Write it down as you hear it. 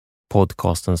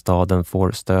Podcasten Staden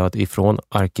får stöd ifrån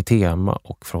Arkitema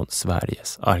och från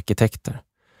Sveriges arkitekter.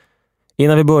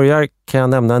 Innan vi börjar kan jag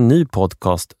nämna en ny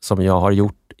podcast som jag har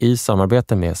gjort i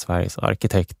samarbete med Sveriges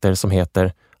arkitekter som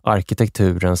heter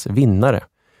Arkitekturens vinnare.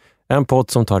 En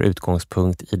podd som tar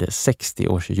utgångspunkt i det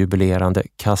 60-årsjubilerande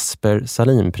Kasper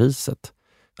Salinpriset.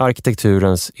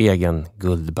 Arkitekturens egen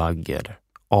guldbagge, eller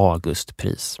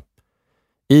Augustpris.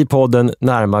 I podden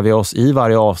närmar vi oss i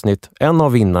varje avsnitt en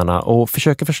av vinnarna och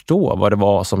försöker förstå vad det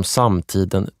var som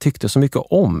samtiden tyckte så mycket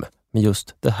om med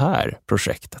just det här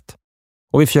projektet.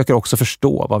 Och vi försöker också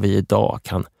förstå vad vi idag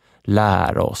kan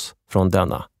lära oss från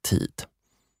denna tid.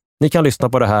 Ni kan lyssna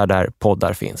på det här där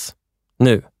poddar finns.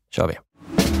 Nu kör vi!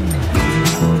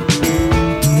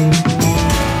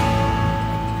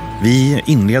 Vi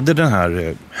inleder den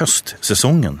här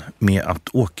höstsäsongen med att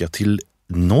åka till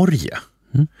Norge.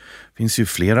 Det finns ju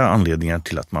flera anledningar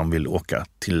till att man vill åka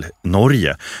till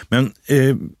Norge. Men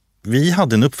vi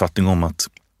hade en uppfattning om att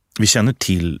vi känner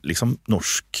till liksom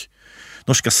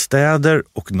norska städer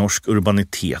och norsk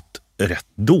urbanitet rätt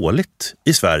dåligt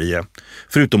i Sverige.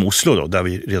 Förutom Oslo då, där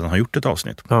vi redan har gjort ett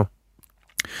avsnitt. Ja.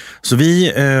 Så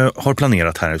vi har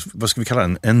planerat här, vad ska vi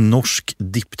kalla en norsk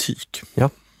diptyk. Ja.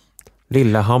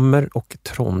 Lillehammer och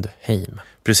Trondheim.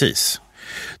 Precis.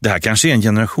 Det här kanske är en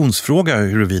generationsfråga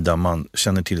huruvida man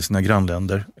känner till sina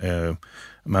grannländer.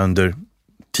 Men under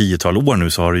 10-tal år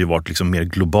nu så har det ju varit liksom mer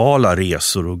globala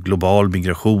resor och global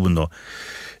migration och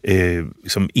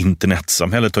liksom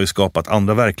internetsamhället har ju skapat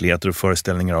andra verkligheter och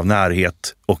föreställningar av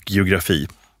närhet och geografi.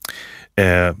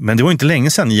 Men det var inte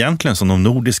länge sedan egentligen som de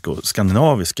nordiska och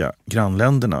skandinaviska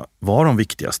grannländerna var de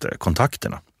viktigaste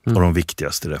kontakterna och de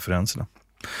viktigaste referenserna.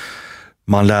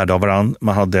 Man lärde av varandra,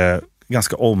 man hade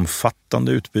ganska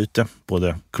omfattande utbyte,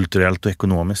 både kulturellt och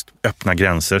ekonomiskt. Öppna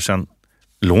gränser sedan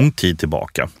lång tid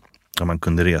tillbaka, där man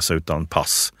kunde resa utan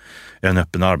pass, en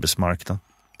öppen arbetsmarknad.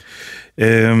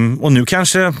 Och nu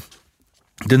kanske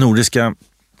det nordiska,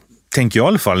 tänker jag i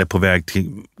alla fall, är på väg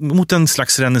mot en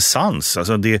slags renässans.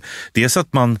 Alltså det är så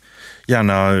att man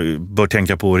gärna bör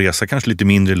tänka på att resa kanske lite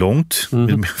mindre långt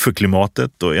för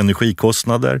klimatet och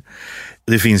energikostnader.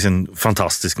 Det finns en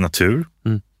fantastisk natur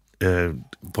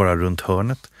bara runt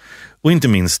hörnet. Och inte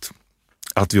minst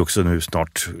att vi också nu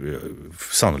snart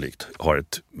sannolikt har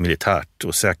ett militärt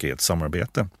och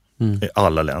säkerhetssamarbete i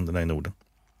alla länderna i Norden.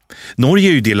 Norge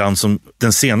är ju det land som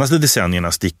den senaste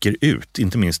decennierna sticker ut,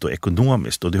 inte minst då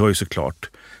ekonomiskt. Och det har ju såklart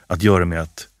att göra med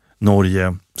att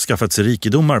Norge skaffat sig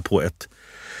rikedomar på ett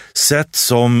sätt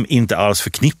som inte alls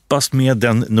förknippas med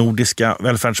den nordiska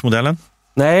välfärdsmodellen.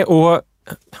 Nej, och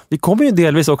vi kommer ju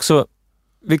delvis också,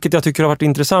 vilket jag tycker har varit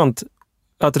intressant,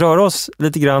 att röra oss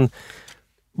lite grann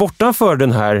bortanför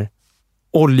den här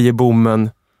oljeboomen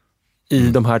i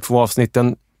de här två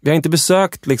avsnitten. Vi har inte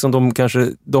besökt liksom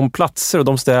de platser och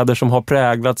de städer som har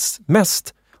präglats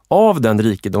mest av den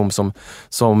rikedom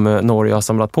som Norge har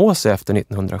samlat på sig efter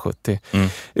 1970.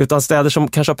 Utan städer som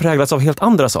kanske har präglats av helt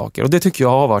andra saker. Och det tycker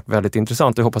jag har varit väldigt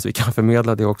intressant. Jag hoppas vi kan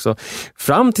förmedla det också.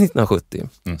 Fram till 1970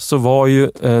 så var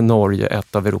ju Norge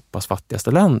ett av Europas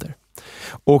fattigaste länder.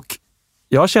 Och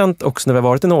jag har känt också när vi har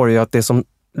varit i Norge att det som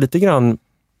lite grann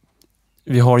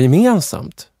vi har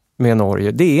gemensamt med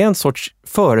Norge, det är en sorts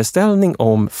föreställning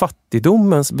om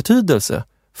fattigdomens betydelse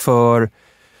för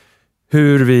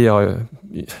hur vi har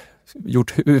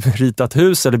ritat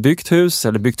hus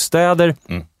eller byggt städer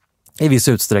i viss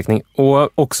utsträckning, och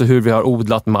också hur vi har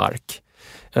odlat mark.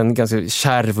 En ganska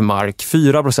kärv mark.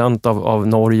 4% av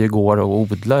Norge går att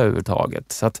odla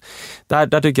överhuvudtaget. Så att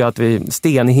där tycker jag att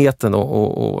stenigheten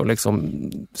och liksom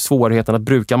svårigheten att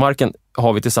bruka marken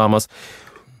har vi tillsammans.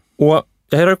 Och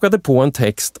jag råkade på en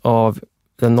text av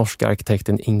den norska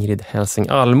arkitekten Ingrid Helsing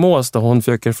Almås där hon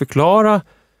försöker förklara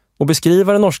och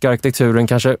beskriva den norska arkitekturen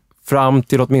kanske fram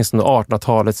till åtminstone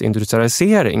 1800-talets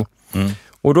industrialisering.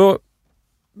 Och då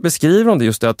beskriver hon det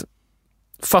just det att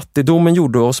fattigdomen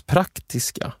gjorde oss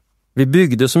praktiska. Vi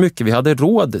byggde så mycket vi hade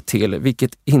råd till,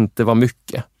 vilket inte var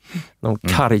mycket. De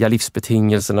karga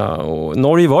livsbetingelserna. Och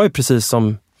Norge var ju precis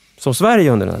som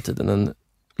Sverige under den här tiden en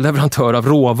leverantör av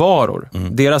råvaror.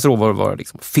 Deras råvaror var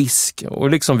liksom fisk och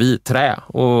liksom vi trä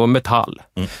och metall.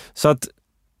 Så att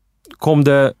kom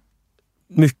det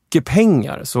mycket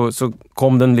pengar så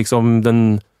kom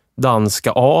den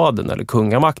danska adeln eller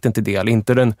kungamakten till del,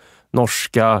 inte den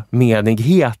norska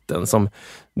menigheten som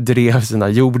drev sina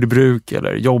jordbruk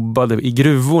eller jobbade i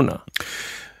gruvorna.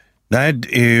 Nej,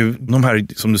 de här,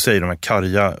 som du säger, de här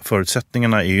karga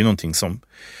förutsättningarna är ju någonting som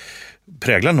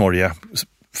präglar Norge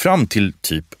fram till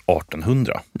typ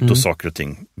 1800, då saker och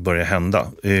ting börjar hända.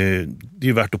 Det är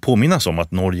ju värt att påminnas om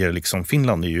att Norge liksom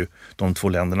Finland är ju de två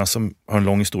länderna som har en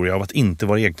lång historia av att inte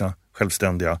vara egna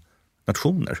självständiga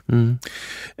nationer.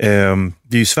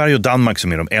 Det är ju Sverige och Danmark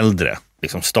som är de äldre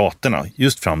liksom staterna,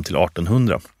 just fram till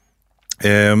 1800.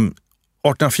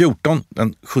 1814,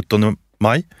 den 17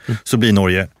 maj, så blir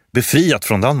Norge befriat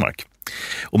från Danmark.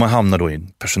 Och man hamnar då i en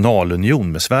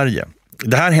personalunion med Sverige.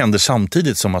 Det här händer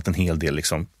samtidigt som att en hel del,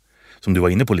 liksom, som du var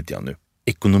inne på lite grann nu,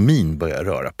 ekonomin börjar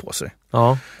röra på sig.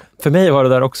 Ja, för mig var det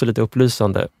där också lite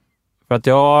upplysande. För att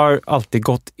jag har alltid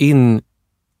gått in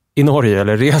i Norge,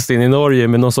 eller rest in i Norge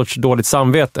med någon sorts dåligt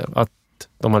samvete. Att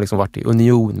de har liksom varit i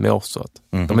union med oss och att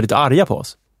de är lite arga på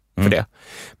oss för det.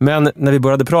 Men när vi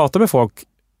började prata med folk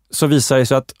så visade det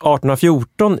sig att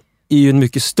 1814 är ju en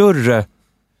mycket större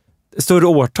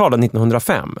årtal än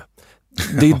 1905.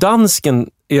 Det är dansken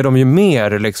är de ju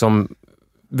mer liksom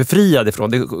befriade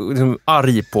ifrån. Det är liksom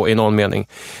arg på i någon mening.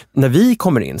 När vi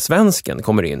kommer in, svensken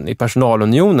kommer in i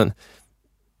personalunionen,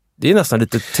 det är nästan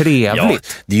lite trevligt. Ja,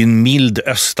 det är ju en mild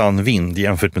östanvind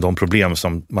jämfört med de problem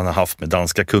som man har haft med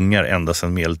danska kungar ända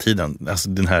sedan medeltiden. Alltså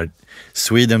den här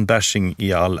Sweden bashing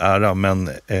i all ära, men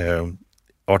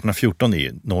 1814 är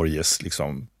ju Norges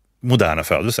liksom moderna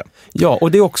födelse. Ja,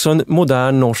 och det är också en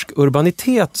modern norsk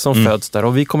urbanitet som föds där,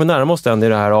 och vi kommer närma oss den i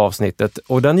det här avsnittet,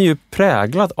 och den är ju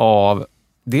präglad av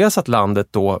dels att landet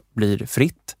då blir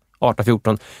fritt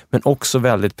 1814, men också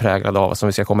väldigt präglad av, som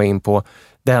vi ska komma in på,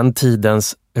 den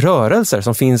tidens rörelser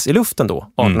som finns i luften då,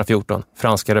 1814.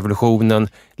 Franska revolutionen,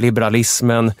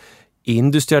 liberalismen,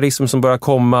 industrialism som börjar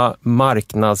komma,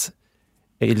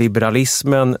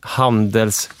 marknadsliberalismen,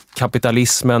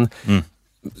 handelskapitalismen,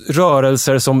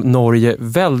 rörelser som Norge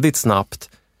väldigt snabbt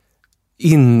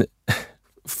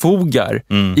infogar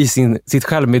i sitt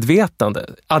självmedvetande,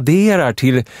 adderar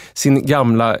till sin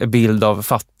gamla bild av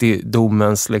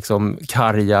fattigdomens liksom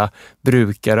karga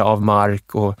brukare av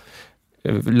mark och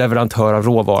leverantör av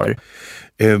råvaror.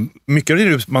 Mycket av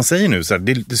det man säger nu, så här,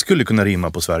 det skulle kunna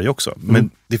rimma på Sverige också, men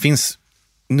det finns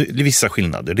vissa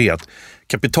skillnader. Det är att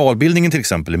kapitalbildningen till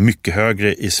exempel är mycket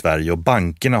högre i Sverige och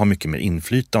bankerna har mycket mer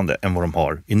inflytande än vad de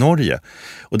har i Norge.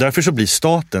 Och därför så blir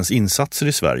statens insatser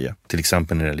i Sverige, till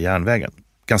exempel när det gäller järnvägen,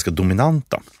 ganska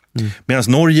dominanta. Medan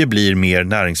Norge blir mer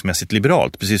näringsmässigt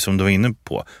liberalt, precis som du var inne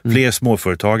på. Fler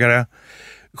småföretagare,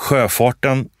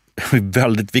 sjöfarten är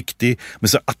väldigt viktig, men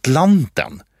så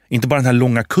Atlanten, inte bara den här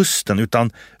långa kusten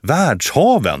utan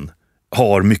världshaven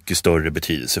har mycket större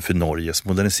betydelse för Norges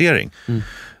modernisering.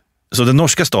 Så den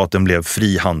norska staten blev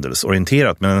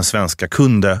frihandelsorienterad, men den svenska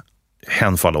kunde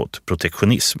hänfalla åt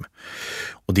protektionism.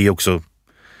 Och det är också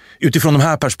utifrån de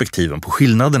här perspektiven på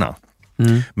skillnaderna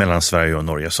mellan Sverige och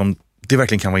Norge som det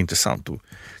verkligen kan vara intressant att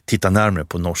titta närmare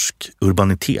på norsk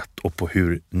urbanitet och på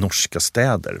hur norska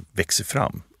städer växer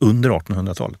fram under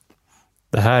 1800-talet.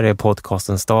 Det här är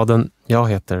podcasten Staden. Jag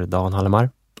heter Dan Hallemar.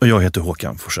 Och jag heter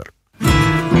Håkan Forsell.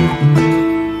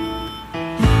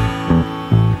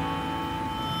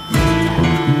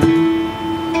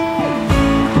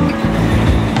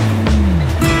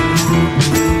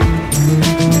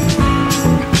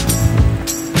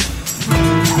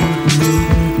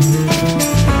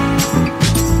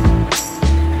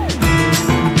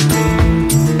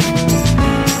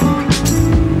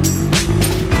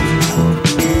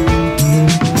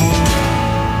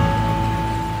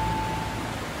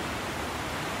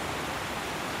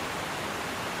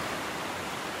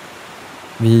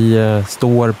 Vi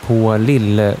står på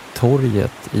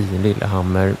Lilletorget i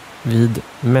Lillehammer vid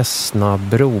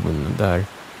Mässnabron där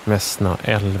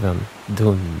Mässnaälven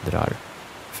dundrar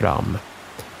fram.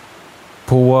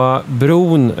 På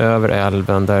bron över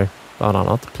älven där bland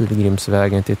annat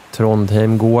pilgrimsvägen till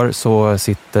Trondheim går så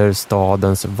sitter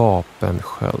stadens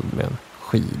vapensköld med en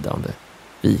skidande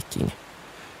viking.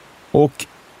 Och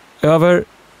över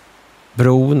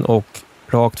bron och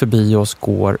rakt förbi oss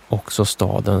går också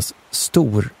stadens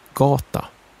Storgata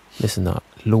med sina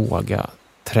låga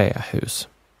trähus.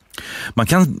 Man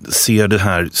kan se det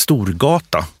här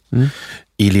Storgata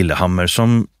i Lillehammer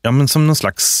som någon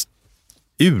slags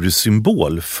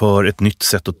ursymbol för ett nytt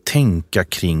sätt att tänka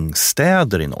kring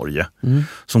städer i Norge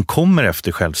som kommer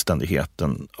efter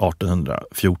självständigheten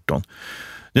 1814.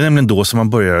 Det är nämligen då som man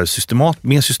börjar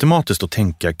mer systematiskt att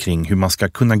tänka kring hur man ska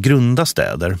kunna grunda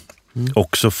städer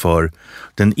också för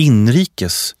den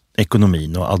inrikes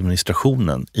ekonomin och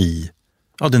administrationen i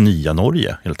det nya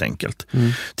Norge helt enkelt.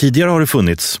 Tidigare har det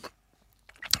funnits,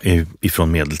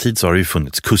 ifrån medeltid så har det ju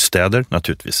funnits kuststäder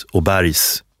naturligtvis och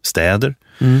bergsstäder.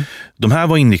 De här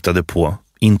var inriktade på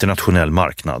internationell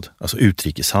marknad, alltså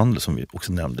utrikeshandel som vi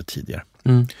också nämnde tidigare.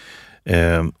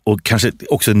 Och kanske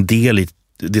också en del i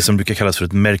det som brukar kallas för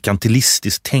ett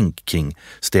merkantilistiskt tänk kring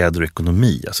städer och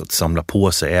ekonomi, alltså att samla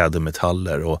på sig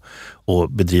ädelmetaller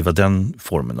och bedriva den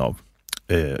formen av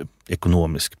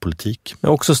ekonomisk politik.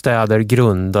 Men också städer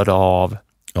grundade av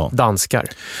danskar.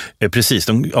 Precis,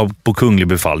 på kunglig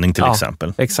befallning till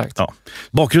exempel. Exakt. Ja.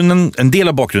 En del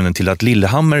av bakgrunden till att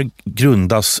Lillehammer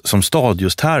grundas som stad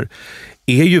just här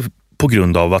är ju på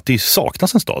grund av att det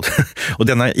saknas en stad. Och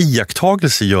denna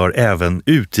iakttagelse gör även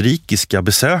utrikiska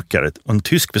besökare, en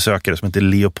tysk besökare som heter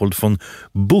Leopold von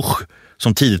Buch,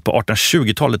 som tidigt på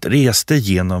 1820-talet reste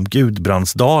genom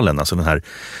Gudbrandsdalen, alltså den här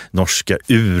norska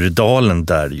urdalen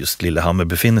där just Lillehammer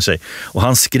befinner sig. Och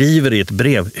han skriver i ett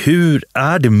brev: hur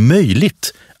är det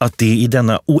möjligt att det i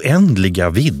denna oändliga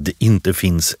vidd inte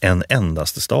finns en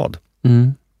endaste stad?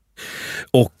 Mm.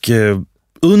 Och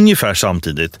ungefär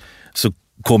samtidigt så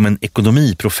kom en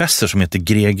ekonomiprofessor som heter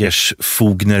Gregers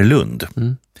Fognerlund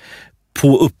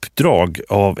på uppdrag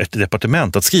av ett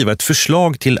departement att skriva ett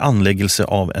förslag till anläggelse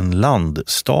av en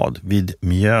landstad vid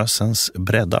Mjösens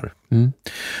breddar. Mm.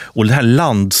 Och den här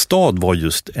landstad var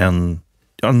just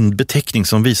en beteckning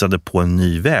som visade på en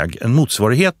ny väg, en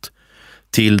motsvarighet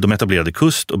till de etablerade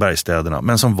kust- och bergstäderna,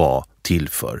 men som var till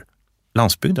för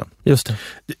landsbygden. Just det.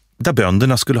 Där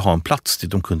bönderna skulle ha en plats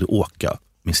dit de kunde åka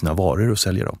med sina varor och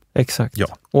sälja dem. Exakt. Ja.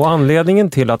 Och anledningen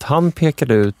till att han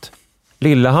pekade ut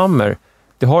Lillehammer,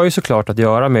 det har ju såklart att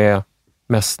göra med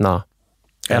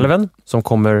Mästna-älven som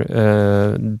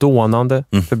kommer dånande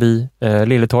förbi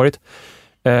Lilletorget.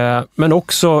 Men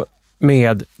också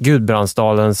med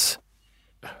Gudbrandsdalens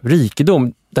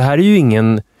rikedom. Det här är ju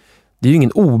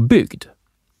ingen obygd.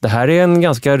 Det här är en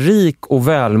ganska rik och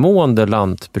välmående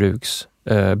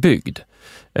lantbruksbygd.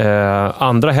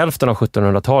 Andra hälften av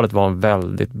 1700-talet var en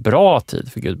väldigt bra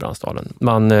tid för Gudbrandsdalen.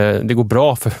 Det går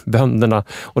bra för bönderna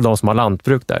och de som har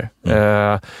lantbruk där.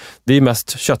 Det är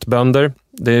mest köttbönder,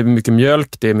 det är mycket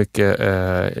mjölk, det är mycket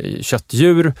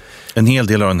köttdjur. En hel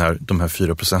del av de här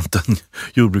 4%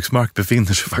 jordbruksmark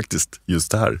befinner sig faktiskt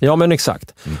just här. Ja, men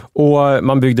exakt. Och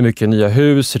man byggde mycket nya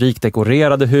hus, rikt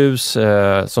dekorerade hus,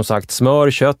 som sagt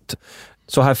smör, kött.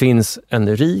 Så här finns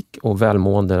en rik och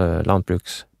välmående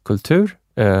lantbrukskultur.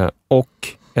 Och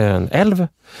en älv.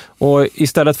 Och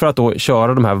istället för att då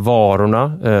köra de här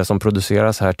varorna som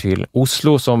produceras här till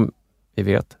Oslo, som vi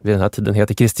vet vid den här tiden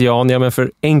heter Christiania, men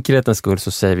för enkelhetens skull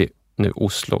så säger vi nu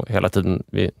Oslo hela tiden.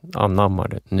 Vi anammar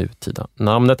det nutida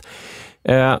namnet.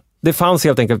 Det fanns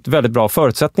helt enkelt väldigt bra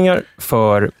förutsättningar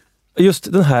för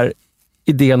just den här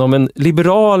idén om en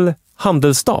liberal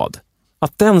handelsstad.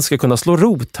 Att den ska kunna slå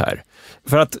rot här.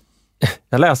 För att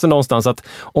jag läste någonstans att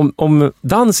om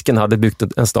dansken hade byggt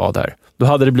en stad här, då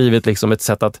hade det blivit liksom ett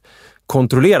sätt att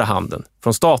kontrollera handeln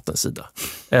från statens sida.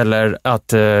 Eller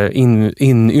att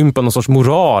inympa någon sorts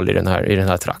moral i den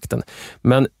här trakten.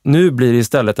 Men nu blir det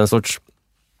istället en sorts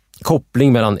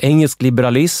koppling mellan engelsk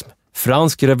liberalism,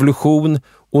 fransk revolution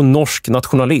och norsk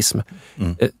nationalism.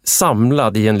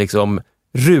 Samlad i en liksom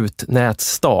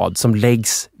rutnätsstad som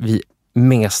läggs vid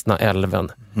Mästna-älven,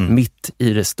 mitt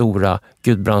i det stora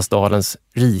Gudbrandsdalens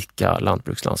rika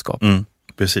lantbrukslandskap.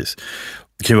 Precis.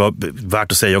 Det kan ju vara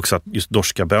värt att säga också att just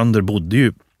norska bönder bodde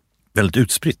ju väldigt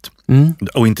utspritt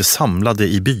och inte samlade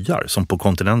i byar som på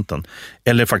kontinenten,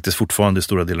 eller faktiskt fortfarande i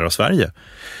stora delar av Sverige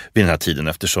vid den här tiden,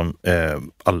 eftersom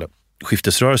alla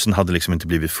skiftesrörelsen hade liksom inte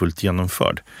blivit fullt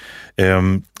genomförd.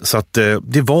 Så att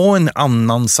det var en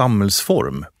annan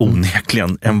samhällsform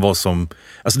onekligen än vad som...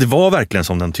 Alltså det var verkligen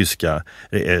som den tyska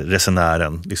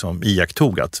resenären liksom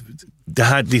iakttog att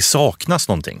det saknas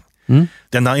någonting.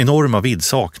 Denna enorma vidd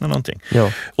saknar någonting.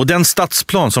 Ja. Och den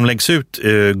stadsplan som läggs ut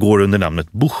går under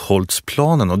namnet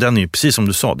Buchholzplanen, och den är ju precis som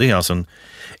du sa, det är alltså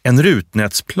en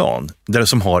rutnätsplan där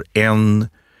som har en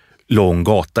lång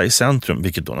gata i centrum,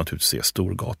 vilket då naturligtvis är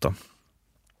Storgata.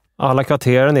 Alla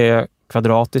kvarteren är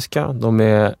kvadratiska, de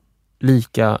är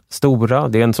lika stora.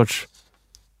 Det är en sorts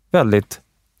väldigt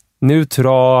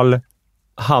neutral,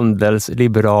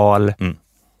 handelsliberal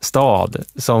stad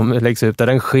som läggs ut där.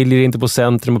 Den skiljer inte på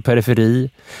centrum och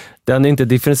periferi. Den är inte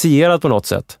differentierad på något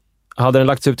sätt. Hade den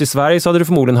lagts ut i Sverige så hade du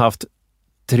förmodligen haft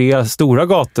 3 stora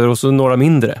gator och så några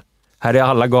mindre. Här är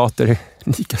alla gator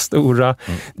lika stora.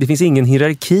 Det finns ingen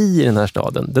hierarki i den här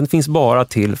staden. Den finns bara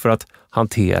till för att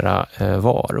hantera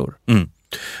varor.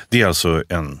 Det är alltså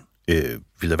en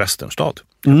vilda västernstad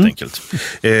helt enkelt.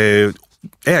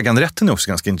 Äganderätten är också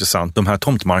ganska intressant. De här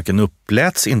tomtmarken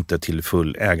uppläts inte till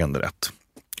full äganderätt,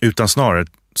 utan snarare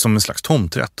som en slags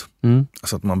tomträtt.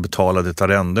 Alltså att man betalade ett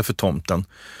arrende för tomten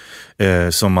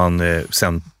som man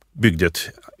sen byggde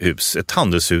ett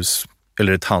handelshus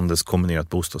eller ett handelskombinerat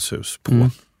bostadshus på.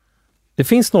 Det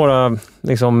finns några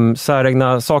liksom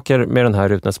säregna saker med den här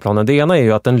rutnätsplanen. Det ena är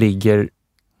ju att den ligger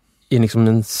i liksom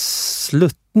en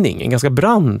sluttning, en ganska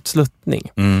brant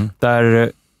sluttning,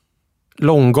 där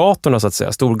långgatorna så att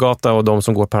säga, Storgata och de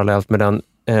som går parallellt med den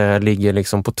ligger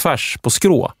liksom på tvärs, på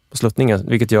skrå, på sluttningen,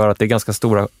 vilket gör att det är ganska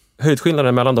stora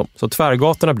höjdskillnader mellan dem. Så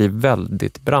tvärgatorna blir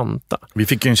väldigt branta. Vi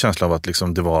fick ju en känsla av att,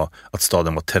 liksom att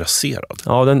staden var terrasserad.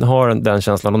 Ja, den har den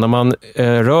känslan. Och när man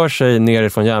rör sig ner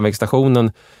från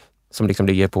järnvägsstationen som liksom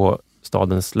ligger på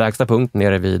stadens lägsta punkt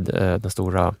nere vid den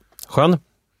stora sjön,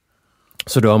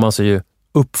 så rör man sig ju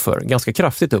uppför, ganska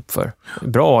kraftigt uppför.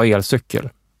 Bra elcykel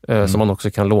som man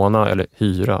också kan låna eller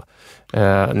hyra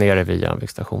nere vid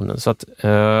järnvägsstationen. Så att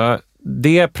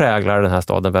det präglar den här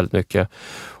staden väldigt mycket.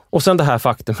 Och sen det här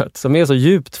faktumet som är så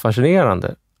djupt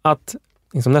fascinerande, att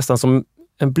liksom nästan som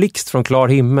en blixt från klar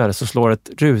himmel så slår ett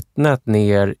rutnät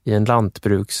ner i en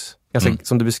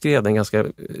som du beskrev, en ganska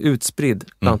utspridd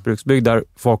lantbruksbygd där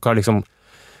folk har liksom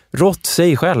rått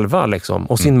sig själva liksom,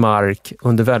 och sin mark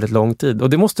under väldigt lång tid. Och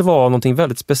det måste vara någonting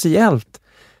väldigt speciellt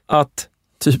att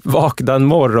typ vakna en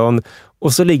morgon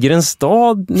och så ligger en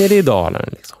stad nere i dalen.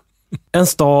 Liksom. En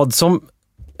stad som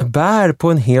bär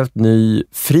på en helt ny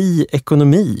fri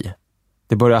ekonomi.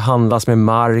 Det börjar handlas med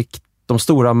mark. De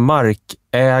stora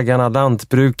markägarna,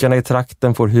 lantbrukarna i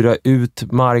trakten får hyra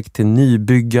ut mark till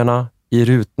nybyggarna i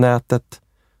rutnätet.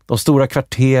 De stora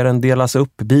kvarteren delas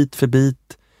upp bit för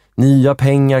bit. Nya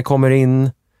pengar kommer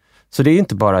in. Så det är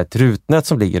inte bara ett rutnät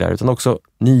som ligger där utan också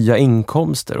nya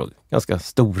inkomster och ganska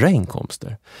stora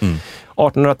inkomster.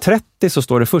 1830 så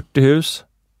står det 40 hus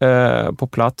på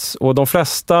plats och de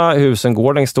flesta husen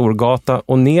går längs Storgata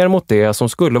och ner mot det som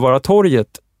skulle vara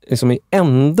torget liksom i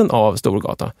änden av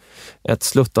Storgata. Ett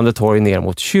sluttande torg ner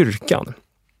mot kyrkan.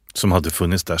 Som hade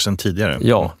funnits där sedan tidigare.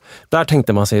 Ja, där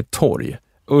tänkte man sig ett torg.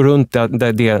 Och runt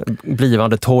det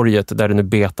blivande torget där det nu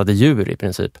betade djur i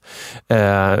princip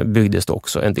byggdes det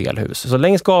också en del hus. Så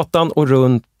längs gatan och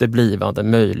runt det blivande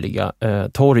möjliga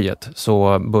torget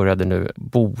så började nu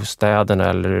bostäderna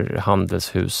eller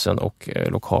handelshusen och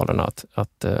lokalerna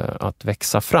att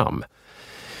växa fram.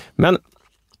 Men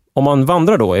om man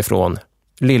vandrar då ifrån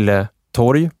Lille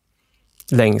torg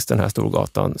längs den här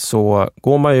Storgatan så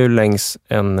går man ju längs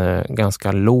en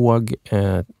ganska låg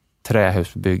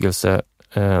trähusbebyggelse,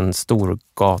 en stor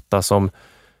gata som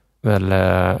väl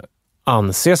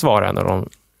anses vara en av de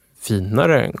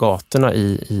finare gatorna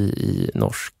i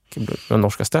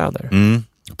norska städer.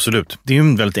 Absolut. Det är ju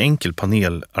en väldigt enkel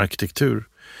panelarkitektur.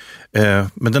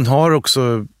 Men den har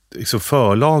också liksom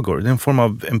förlagor. Det är en form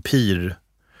av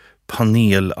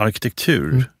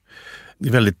empirpanelarkitektur. Det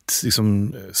är väldigt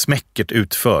liksom, smäckert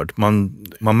utförd. Man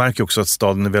märker också att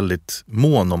staden är väldigt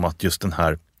mån om att just det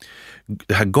här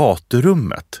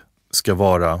gaturummet ska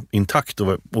vara intakt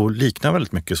och likna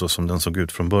väldigt mycket så som den såg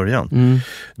ut från början.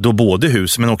 Då både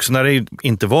hus, men också när det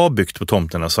inte var byggt på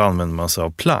tomterna så använde man sig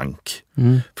av plank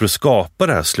för att skapa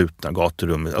det här slutna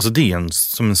gaturummet. Alltså det är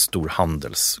som en stor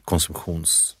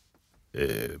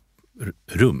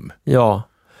handelskonsumtionsrum. Ja,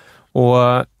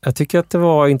 och jag tycker att det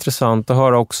var intressant att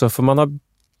höra också, för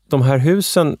de här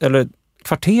husen, eller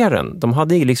kvarteren, de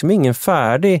hade liksom ingen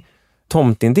färdig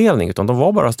tomtindelning, utan de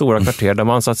var bara stora kvarter där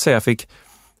man så att säga fick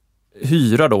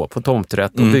hyra då på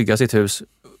tomträtt och bygga sitt hus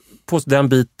på den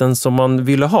biten som man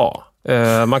ville ha.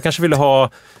 Man kanske ville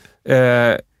ha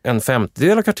en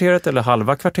femtedel av kvarteret eller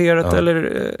halva kvarteret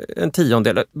eller en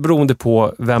tiondel, beroende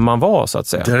på vem man var så att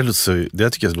säga. Det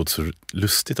tycker jag låter så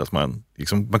lustigt att man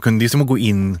kunde, det är som att gå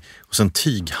in hos en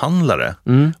tyghandlare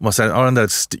och man säger,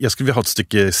 jag skulle vilja ha ett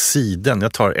stycke siden,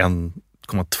 jag tar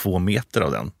 1,2 meter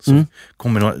av den. Så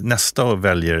kommer nästa och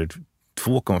väljer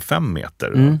 2,5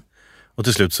 meter. Och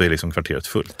till slut så är liksom kvarteret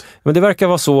fullt. Men det verkar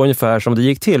vara så ungefär som det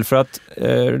gick till. För att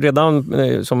redan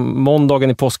som måndagen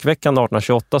i påskveckan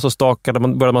 1828 så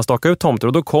började man staka ut tomter.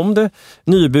 Och då kom det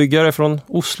nybyggare från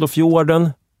Oslofjorden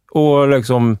och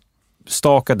liksom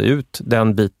stakade ut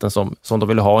den biten som de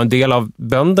ville ha. En del av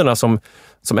bönderna som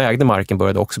ägde marken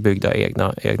började också bygga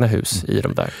egna hus i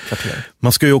de där kvarteren.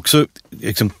 Man ska ju också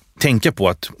tänka på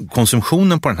att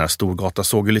konsumtionen på den här Storgata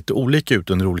såg ju lite olika ut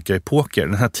under olika epoker.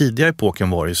 Den här tidiga epoken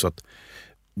var ju så att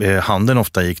handeln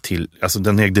ofta gick till, alltså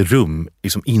den ägde rum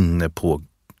liksom inne på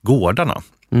gårdarna.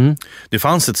 Det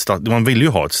fanns man ville ju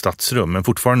ha ett stadsrum, men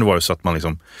fortfarande var det så att man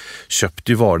liksom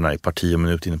köpte ju varorna i parti och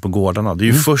minut inne på gårdarna. Det är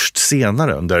ju först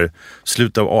senare under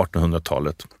slutet av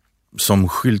 1800-talet som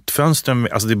skyltfönstren,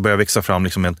 alltså det börjar växa fram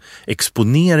liksom en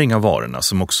exponering av varorna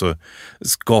som också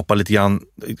skapar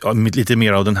lite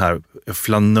mer av den här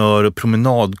flanör- och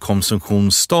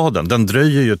promenadkonsumtionsstaden. Den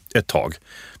dröjer ju ett tag.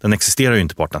 Den existerar ju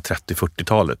inte på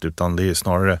 1830-40-talet utan det är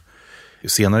snarare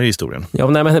senare i historien. Ja,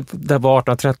 men där på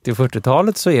 1830- och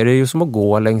 40-talet så är det ju som att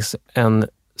gå längs en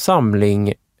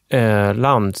samling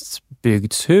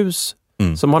landsbygdshus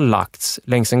som har lagts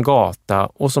längs en gata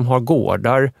och som har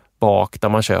gårdar bak där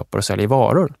man köper och säljer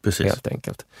varor. Precis. Helt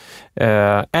enkelt.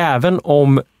 Även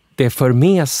om det för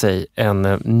med sig en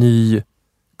ny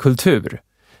kultur.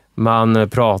 Man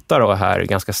pratar då här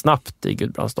ganska snabbt i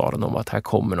Gudbrandsdalen om att här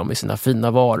kommer de med sina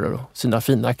fina varor och sina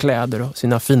fina kläder och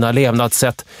sina fina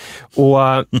levnadssätt. Och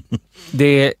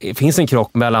det finns en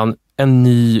krock mellan en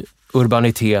ny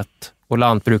urbanitet och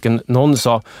lantbruken. Någon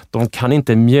sa, de kan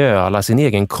inte mjöla sin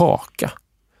egen kaka,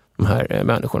 de här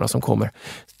människorna som kommer.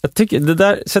 Jag tycker det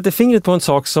där sätter fingret på en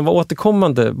sak som var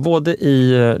återkommande både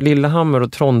i Lillehammer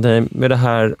och Trondheim med det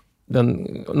här, den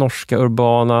norska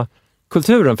urbana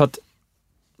kulturen. För att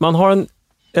man har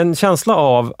en känsla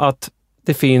av att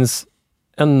det finns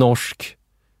en norsk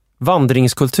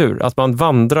vandringskultur. Att man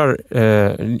vandrar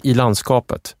i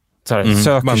landskapet. Så här,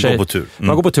 går på tur.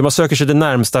 Man går på tur, man söker sig den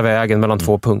närmsta vägen mellan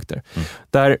två punkter.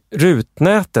 Där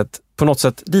rutnätet på något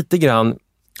sätt lite grann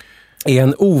är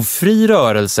en ofri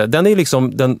rörelse. Den är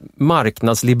liksom den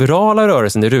marknadsliberala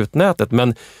rörelsen i rutnätet,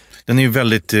 men den är ju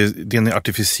den är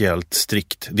artificiellt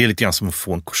strikt. Det är lite grann som att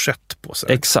få en korsett på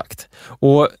sig. Exakt.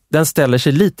 Och den ställer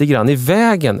sig lite grann i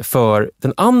vägen för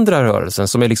den andra rörelsen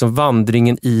som är liksom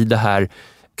vandringen i det här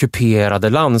kuperade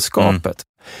landskapet.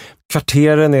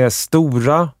 Kvarteren är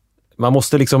stora. Man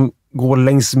måste liksom gå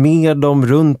längs med dem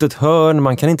runt ett hörn.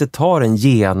 Man kan inte ta den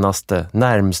genaste,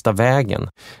 närmsta vägen.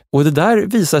 Och det där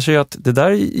visar sig att det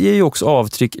där ger ju också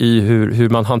avtryck i hur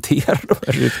man hanterar de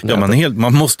här rutnäten. Ja,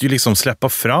 man måste ju liksom släppa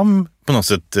fram på något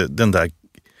sätt den där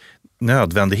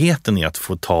nödvändigheten i att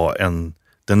få ta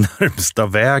den närmsta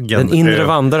vägen. Den inre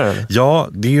vandraren. Ja,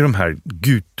 det är ju de här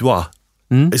gutua.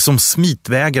 Som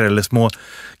smitvägar eller små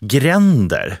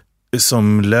gränder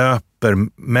som löper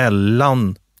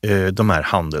mellan de här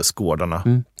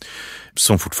handelsgårdarna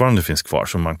som fortfarande finns kvar,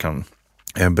 som man kan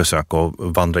besöka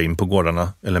och vandra in på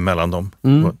gårdarna eller mellan dem.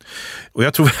 Och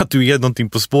jag tror att du är någonting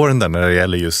på spåren där när det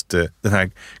gäller just den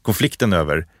här konflikten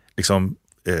över liksom,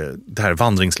 det här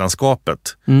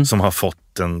vandringslandskapet som har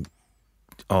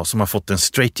fått en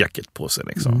straightjacket på sig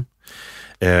liksom.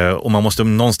 Och man måste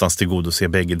någonstans tillgodose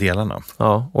bägge delarna.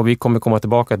 Ja, och vi kommer komma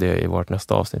tillbaka till det i vårt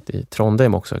nästa avsnitt i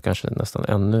Trondheim också, kanske nästan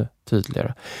ännu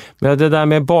tydligare. Men det där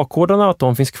med bakgårdarna, att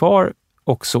de finns kvar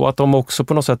också, att de också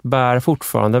på något sätt bär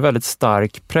fortfarande väldigt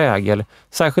stark prägel.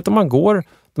 Särskilt om man går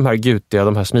de här gutiga,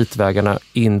 de här smitvägarna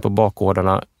in på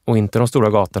bakgårdarna och inte de stora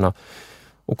gatorna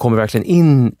och kommer verkligen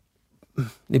in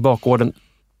i bakgården.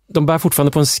 De bär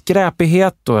fortfarande på en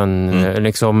skräpighet och en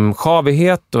liksom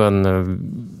skavighet och en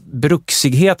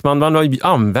bruksighet. Man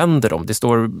använder dem. Det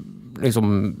står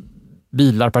liksom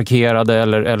bilar parkerade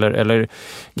eller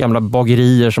gamla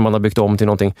bagerier som man har byggt om till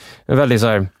någonting. Väldigt så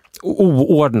här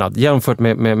oordnad jämfört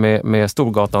med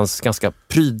Storgatans ganska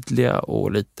prydliga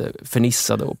och lite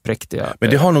förnissade och präktiga. Men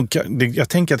det har nog, jag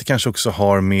tänker att det kanske också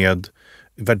har med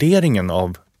värderingen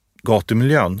av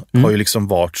gatumiljön har ju liksom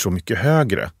varit så mycket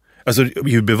högre. Alltså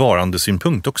ur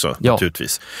bevarandesynpunkt också,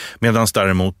 naturligtvis. Medan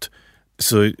däremot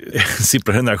så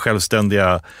sipprar den där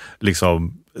självständiga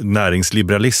liksom,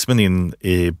 näringsliberalismen in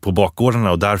på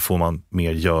bakgårdarna och där får man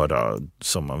mer göra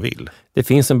som man vill. Det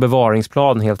finns en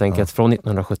bevaringsplan helt enkelt från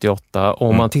 1978.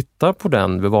 Om man tittar på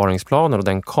den bevaringsplanen och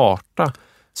den karta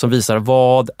som visar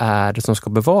vad är det som ska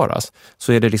bevaras,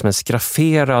 så är det liksom en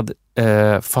skrafferad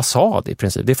fasad i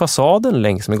princip. Det är fasaden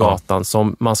längs med gatan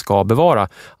som man ska bevara.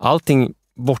 Allting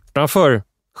bortanför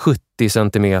 70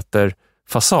 centimeter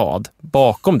fasad,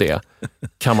 bakom det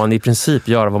kan man i princip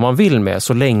göra vad man vill med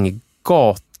så länge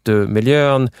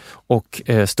gatumiljön och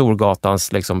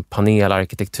Storgatans liksom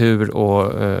panelarkitektur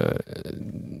och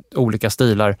olika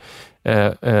stilar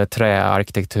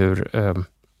träarkitektur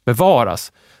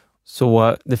bevaras.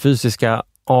 Så det fysiska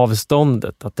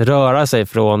avståndet, att röra sig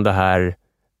från det här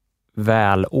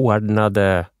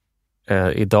välordnade,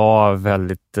 idag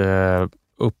väldigt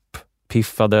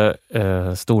uppiffade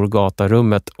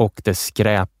Storgatarummet och det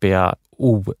skräpiga,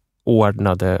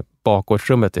 oordnade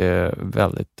bakgårdsrummet är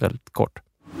väldigt, väldigt kort.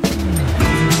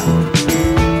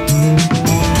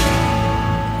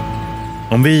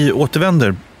 Om vi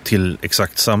återvänder till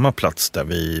exakt samma plats där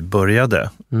vi började,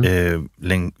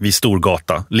 vid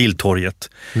Storgata, Lilltorget,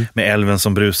 med älven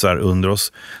som brusar under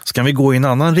oss, så kan vi gå i en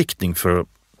annan riktning för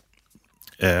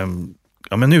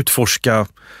att utforska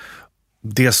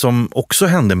det som också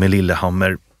hände med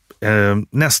Lillehammer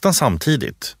nästan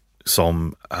samtidigt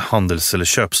som handels- eller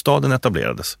köpstaden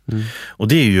etablerades. Och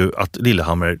det är ju att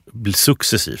Lillehammer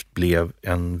successivt blev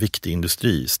en viktig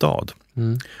industristad.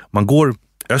 Man går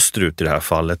österut i det här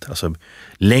fallet, alltså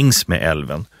längs med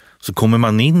älven, så kommer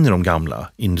man in i de gamla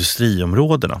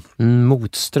industriområdena.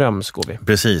 Motströms går vi.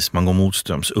 Precis, man går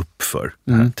motströms upp för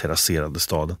den här terrasserade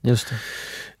staden. Just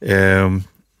det.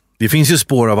 Det finns ju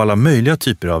spår av alla möjliga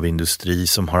typer av industri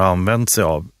som har använt sig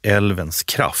av älvens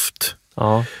kraft.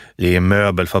 Ja. Det är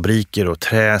möbelfabriker och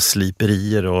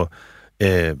träsliperier och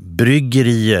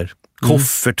bryggerier,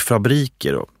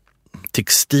 koffertfabriker och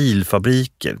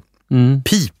textilfabriker,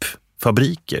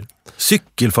 pipfabriker,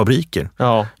 cykelfabriker,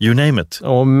 you name it.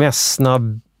 Och Mässna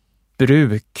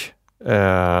bruk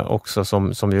också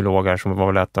som ju låg här, som var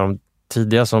väl ett av de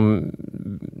tidiga som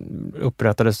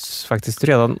upprättades faktiskt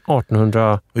redan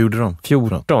 1814. Vad gjorde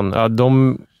de? Ja,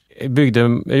 de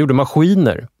gjorde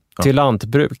maskiner till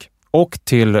lantbruk och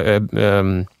till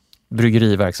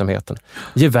bryggeriverksamheten.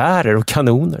 Gevärer och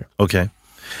kanoner. Okej.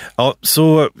 Ja,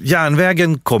 så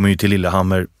järnvägen kommer ju till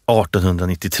Lillehammer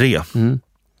 1893.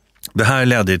 Det här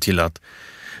ledde till att,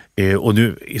 och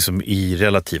nu liksom i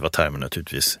relativa termer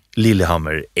naturligtvis,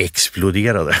 Lillehammer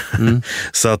exploderade.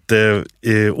 Så att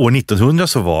år 1900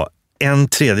 så var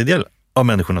 1/3 av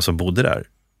människorna som bodde där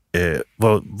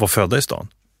var födda i stan.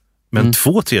 Men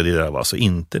 2/3 var alltså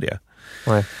inte det.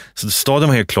 Nej. Så staden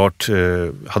var helt klart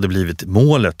hade blivit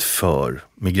målet för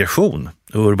migration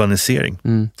och urbanisering.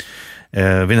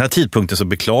 Vid den här tidpunkten så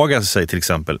beklagade sig till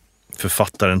exempel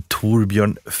författaren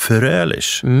Torbjörn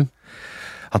Frölich.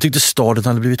 Han tyckte staden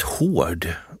hade blivit hård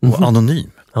och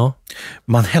anonym. Ja.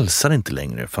 Man hälsar inte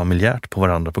längre familjärt på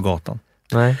varandra på gatan.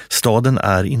 Nej. Staden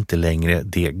är inte längre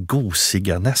det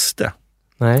gosiga näste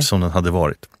som den hade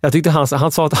varit. Jag tyckte han sa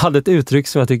att han hade ett uttryck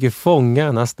som jag tycker fångar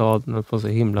den här staden på så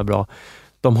himla bra.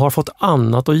 De har fått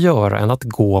annat att göra än att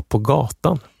gå på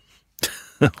gatan.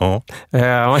 Ja.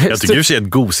 Jag tycker ju att ett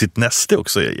gosigt näste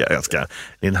också är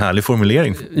en härlig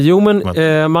formulering. Jo,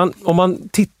 men om man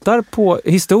tittar på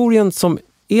historien som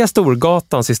är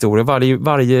Storgatans historia,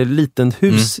 varje liten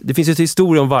hus, det finns ju en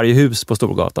historia om varje hus på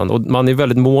Storgatan och man är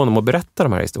väldigt mån om att berätta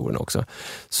de här historierna också.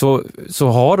 Så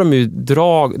har de ju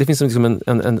det finns liksom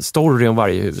en story om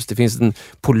varje hus. Det finns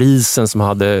polisen som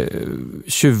hade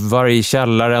tjuvar i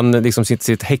källaren, liksom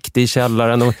sitt häkte i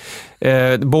källaren, och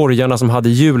borgarna som hade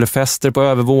julfester på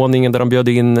övervåningen där de bjöd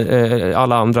in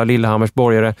alla andra Lillehammers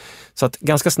borgare. Så att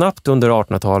ganska snabbt under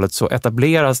 1800-talet så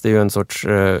etableras det ju en sorts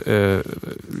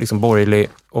liksom borgerlig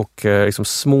och liksom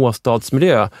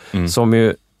småstadsmiljö som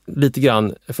ju lite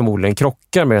grann förmodligen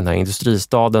krockar med den här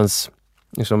industristadens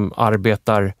liksom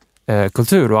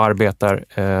arbetarkultur och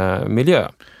arbetarmiljö.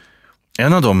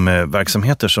 En av de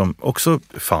verksamheter som också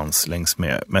fanns längs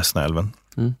med Mässnaälven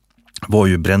var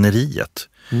ju bränneriet.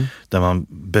 Där man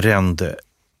brände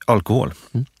alkohol.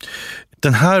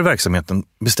 Den här verksamheten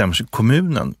bestämmer sig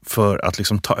kommunen för att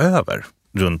liksom ta över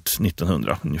runt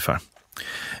 1900 ungefär.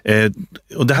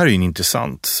 Och det här är ju en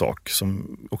intressant sak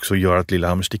som också gör att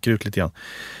Lillehammer sticker ut lite grann.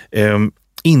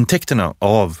 Intäkterna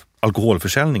av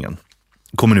alkoholförsäljningen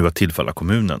kommer nu att tillfalla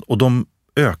kommunen och de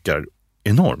ökar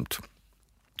enormt.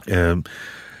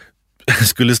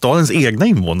 Skulle stadens egna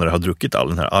invånare ha druckit all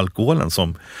den här alkoholen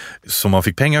som man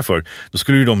fick pengar för, då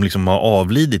skulle ju de liksom ha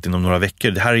avlidit inom några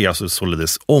veckor. Det här är alltså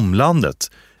således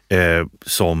omlandet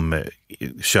som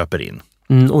köper in.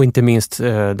 Och inte minst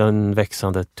den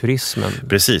växande turismen.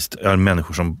 Precis, det är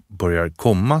människor som börjar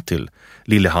komma till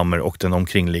Lillehammer och den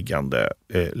omkringliggande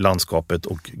landskapet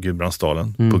och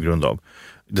Gudbrandsdalen på grund av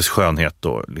dess skönhet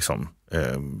och liksom,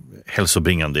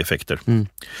 hälsobringande effekter.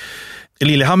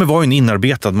 Lillehammer var ju en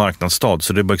inarbetad marknadsstad,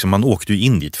 så det var liksom, man åkte ju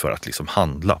in dit för att liksom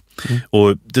handla.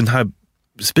 Och den här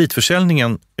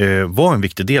spritförsäljningen var en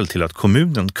viktig del till att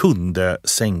kommunen kunde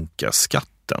sänka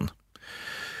skatten.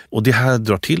 Och det här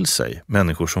drar till sig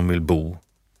människor som vill bo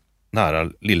nära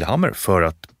Lillehammer för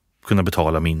att kunna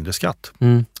betala mindre skatt.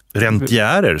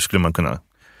 Rentiärer skulle man kunna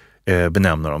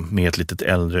benämna dem med ett litet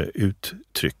äldre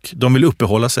uttryck. De vill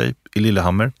uppehålla sig i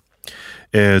Lillehammer.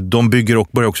 De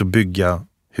börjar också bygga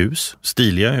hus,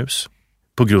 stiliga hus,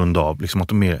 på grund av liksom att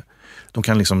de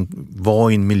kan liksom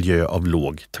vara i en miljö av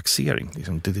låg taxering.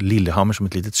 Liksom, det är Lillehammer som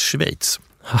ett litet Schweiz.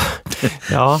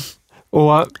 Ja,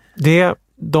 och det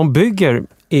de bygger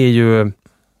är ju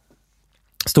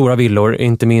stora villor,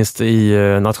 inte minst i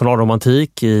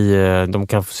nationalromantik, de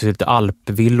kan få se lite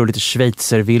alpvillor, lite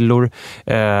schweizervillor,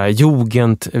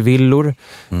 jugendvillor.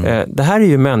 Det här är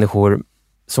ju människor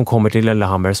som kommer till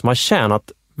Lillehammer som har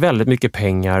tjänat väldigt mycket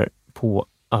pengar på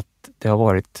att det har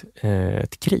varit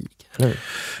ett krig, eller?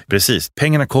 Precis.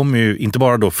 Pengarna kommer ju inte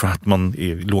bara då för att man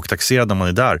är lågtaxerad när man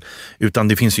är där, utan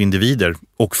det finns ju individer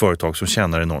och företag som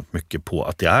tjänar enormt mycket på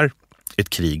att det är ett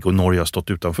krig och Norge har stått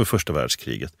utanför första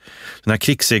världskriget. Den här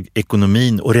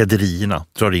krigsekonomin och rederierna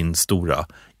drar in stora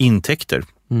intäkter.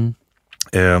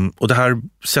 Och det här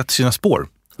sätter sina spår.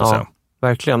 Ja,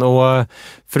 verkligen. Och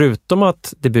förutom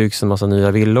att det byggs en massa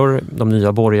nya villor, de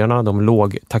nya borgarna, de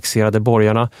lågtaxerade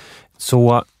borgarna,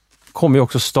 så kommer ju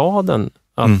också staden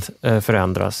att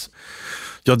förändras.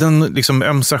 Ja, den liksom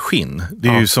ömsar skinn. Det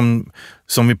är ju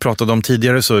som vi pratade om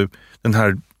tidigare, så den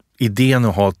här idén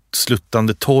att ha ett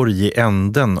sluttande torg i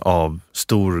änden av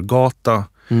Storgata.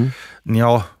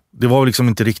 Ja, det var liksom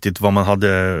inte riktigt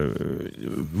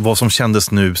vad som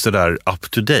kändes nu så där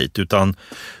up to date, utan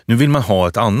nu vill man ha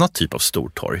ett annat typ av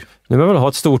stortorg. Nu vill man ha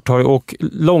ett stortorg, och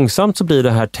långsamt så blir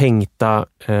det här tänkta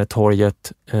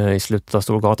torget i slutet av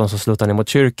Storgatan som slutar ner mot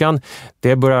kyrkan.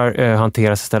 Det börjar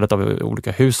hanteras istället av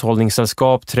olika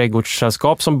hushållningssällskap,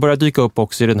 trädgårdssällskap som börjar dyka upp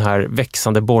också i den här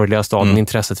växande borgerliga staden.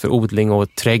 Intresset för odling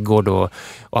och trädgård och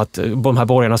att de här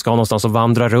borgarna ska ha någonstans att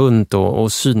vandra runt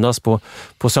och synas på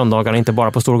söndagarna, inte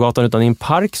bara på Storgatan utan i en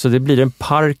park. Så det blir en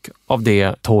park av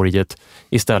det torget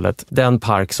istället. Den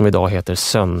park som idag heter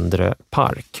Söndre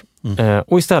park.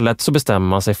 Och istället så bestämmer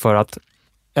man sig för att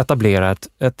etablera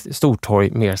ett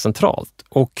stortorg mer centralt.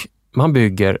 Och man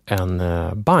bygger en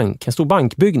stor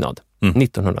bankbyggnad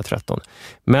 1913.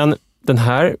 Men den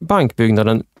här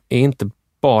bankbyggnaden är inte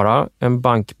bara en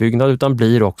bankbyggnad utan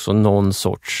blir också någon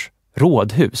sorts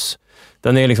rådhus.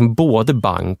 Den är liksom både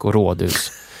bank och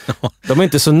rådhus. De är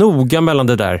inte så noga mellan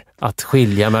det där att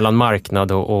skilja mellan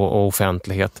marknad och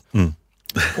offentlighet.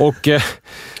 Och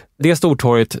det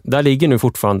stortorget, där ligger nu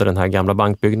fortfarande den här gamla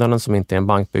bankbyggnaden som inte är en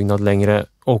bankbyggnad längre,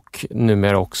 och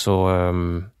numera också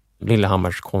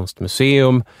Lillehammars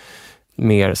konstmuseum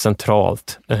mer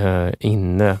centralt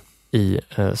inne i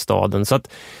staden. Så att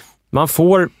man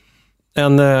får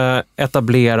en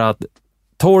etablerad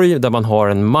torg där man har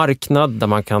en marknad där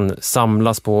man kan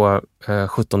samlas på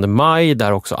 17 maj,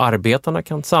 där också arbetarna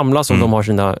kan samlas om de har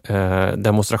sina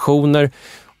demonstrationer.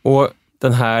 Och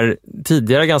den här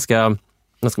tidigare ganska,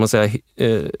 vad ska man säga,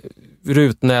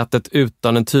 rutnätet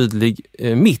utan en tydlig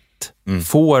mitt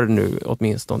får nu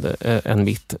åtminstone en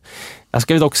mitt. Jag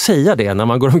ska dock säga det, när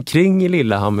man går omkring i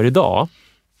Lillehammer idag,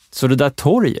 så det där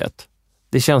torget,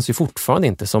 det känns ju fortfarande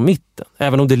inte som mitten,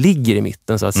 även om det ligger i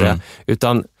mitten så att säga,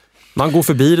 utan man går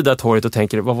förbi det där torget och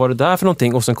tänker, vad var det där för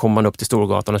någonting? Och sen kommer man upp till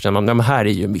Storgatan och känner man, nej men här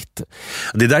är ju mitt.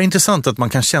 Det där är intressant att man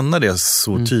kan känna det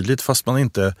så tydligt fast man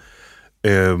inte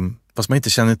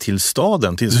känner till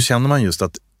staden. Så känner man just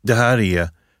att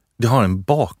det har en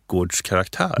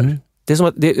bakgårdskaraktär. Det är som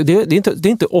att det är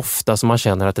inte ofta som man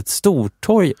känner att ett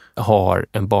stortorg har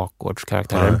en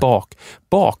bakgårdskaraktär. En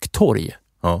baktorg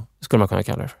skulle man kunna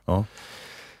kalla det. Ja.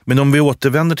 Men om vi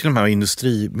återvänder till de här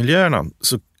industrimiljöerna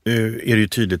så är det ju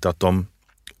tydligt att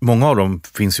många av dem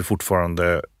finns ju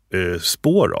fortfarande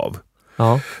spår av.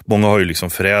 Ja. Många har ju liksom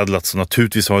förädlats, och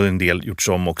naturligtvis har en del gjorts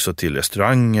om också till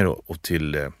restauranger och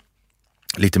till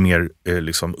lite mer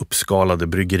liksom uppskalade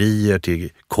bryggerier,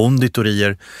 till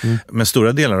konditorier. Men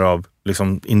stora delar av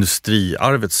liksom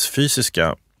industriarvets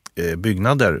fysiska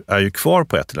byggnader är ju kvar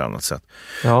på ett eller annat sätt.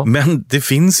 Ja. Men det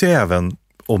finns ju även,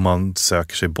 om man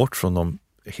söker sig bort från de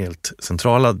helt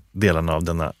centrala delarna av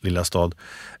denna lilla stad,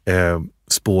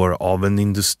 spår av en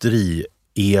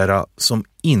industriera som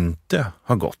inte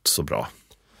har gått så bra.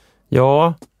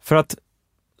 Ja, för att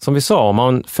som vi sa, om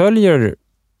man följer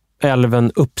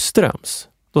älven uppströms,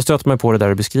 då stöter man på det där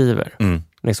du beskriver.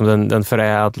 Liksom den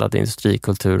förädlade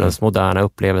industrikulturens moderna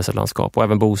upplevelselandskap, och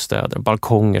även bostäder,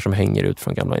 balkonger som hänger ut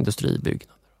från gamla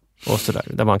industribyggnader och sådär,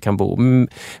 där man kan bo.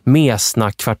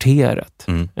 Mesna-kvarteret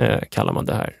kallar man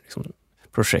det här liksom,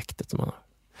 projektet som man har.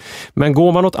 Men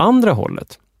går man åt andra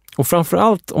hållet, och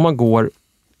framförallt om man går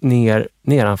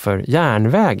nedanför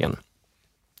järnvägen,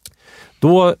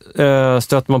 då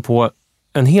stöter man på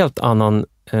en helt annan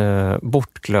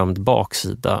bortglömd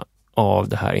baksida av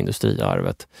det här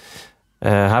industriarvet.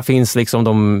 Här finns liksom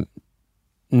de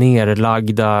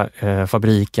nerlagda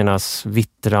fabrikernas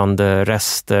vittrande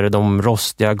rester, de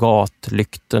rostiga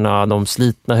gatlyktorna, de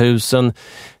slitna husen,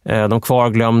 de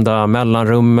kvarglömda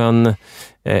mellanrummen,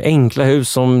 enkla hus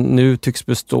som nu tycks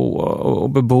bestå och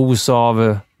bebos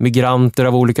av migranter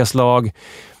av olika slag.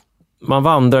 Man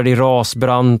vandrar i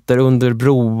rasbranter under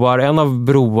broar.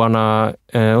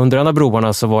 Under en av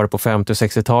broarna så var det på 50- och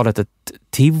 60-talet ett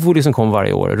tivoli som kom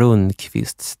varje år.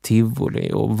 Rundqvists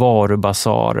tivoli och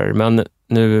varubasarer. Men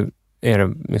nu är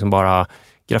det liksom bara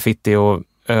graffiti och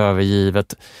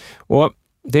övergivet. Och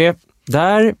det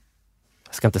där,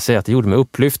 jag ska inte säga att det gjorde mig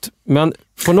upplyft, men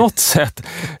på något sätt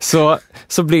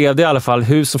så blev det i alla fall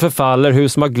hus som förfaller,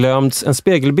 hus som har glömts, en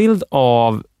spegelbild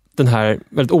av den här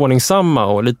väldigt ordningsamma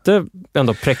och lite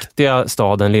ändå präktiga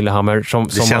staden Lillehammer som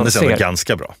det kändes ändå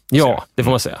ganska bra. Ja, det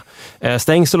får man säga.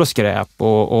 Stängsel och skräp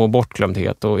och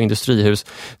bortglömdhet och industrihus.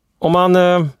 Om man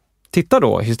tittar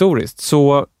då historiskt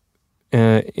så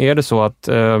är det så att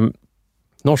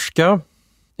norska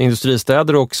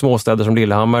industristäder och småstäder som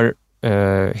Lillehammer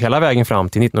hela vägen fram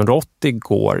till 1980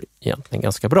 går egentligen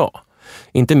ganska bra.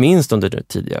 Inte minst under det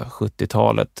tidiga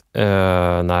 70-talet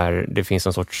när det finns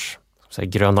en sorts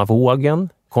gröna vågen,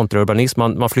 kontraurbanism.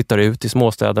 Man flyttar ut i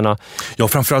småstäderna. Ja,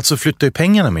 framförallt så flyttar ju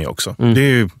pengarna med också. Det är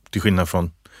ju till skillnad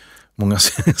från många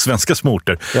svenska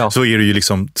småorter. Ja. Så är det ju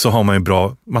liksom, så har man ju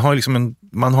bra,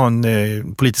 man har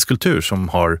en politisk kultur som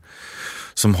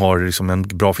har liksom en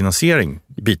bra finansiering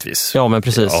bitvis. Ja, men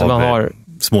precis. Man har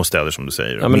småstäder som du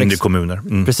säger, mindre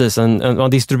kommuner. Precis,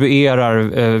 man distribuerar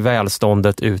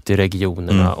välståndet ut i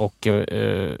regionerna och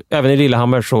även i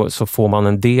Lillehammer så får man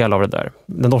en del av det där.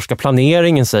 Den norska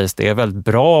planeringen sägs det är väldigt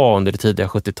bra under det tidiga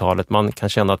 70-talet. Man kan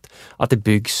känna att det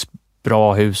byggs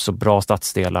bra hus och bra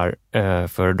stadsdelar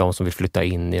för de som vill flytta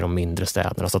in i de mindre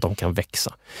städerna så att de kan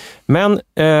växa. Men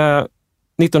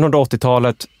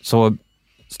 1980-talet så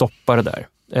stoppar det där.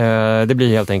 Det blir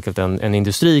helt enkelt en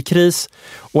industrikris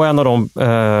och en av de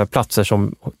platser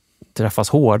som träffas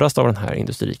hårdast av den här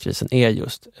industrikrisen är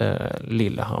just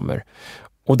Lillehammer.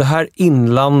 Och det här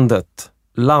inlandet,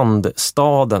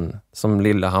 landstaden som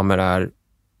Lillehammer är,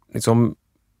 liksom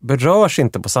berörs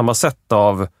inte på samma sätt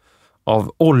av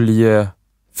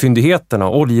oljefyndigheterna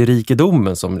och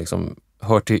oljerikedomen som liksom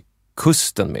hör till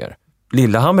kusten mer.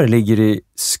 Lillehammer ligger i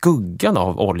skuggan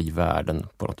av oljevärlden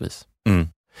på något vis.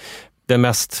 Den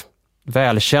mest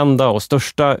välkända och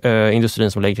största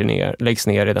industrin som läggs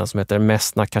ner är den som heter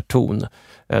Messna Karton.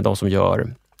 De som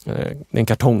gör en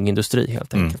kartongindustri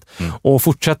helt enkelt. Och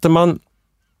fortsätter man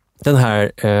den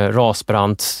här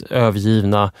rasbrant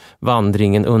övergivna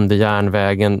vandringen under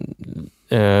järnvägen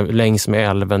längs med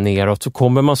älven neråt så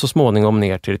kommer man så småningom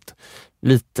ner till ett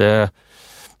lite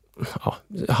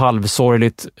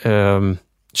halvsorgligt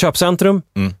köpcentrum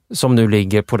som nu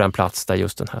ligger på den plats där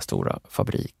just den här stora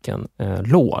fabriken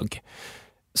låg.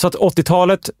 Så att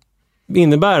 80-talet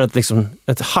innebär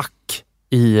ett hack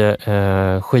i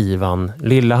skivan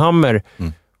Lillehammer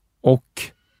och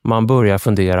man börjar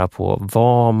fundera på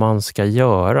vad man ska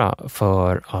göra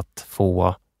för att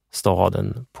få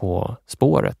staden på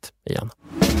spåret igen.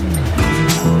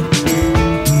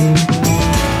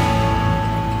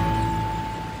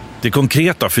 Det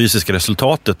konkreta fysiska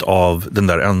resultatet av den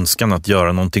där önskan att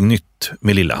göra någonting nytt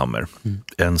med Lillehammer,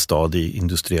 en stad i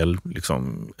industriell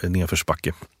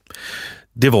nedförsbacke,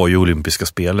 det var ju olympiska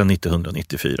spelen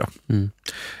 1994.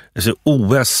 Alltså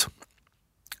OS,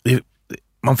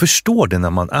 man förstår det när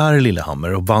man är i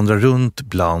Lillehammer och vandrar runt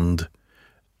bland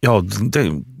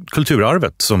det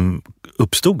kulturarvet som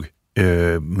uppstod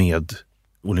med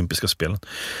olympiska spelen.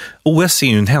 OS är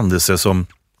ju en händelse som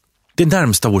det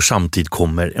närmsta vår samtid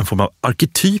kommer en form av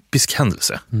arketypisk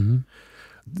händelse.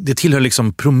 Det tillhör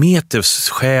liksom Prometheus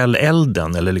stjäl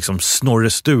elden eller liksom Snorre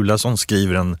Sturlason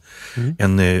skriver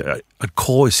en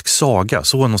arkaisk saga.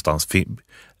 Så någonstans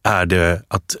är det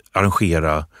att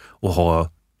arrangera och ha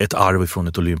ett arv från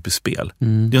ett olympiskt spel. Det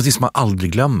är något som man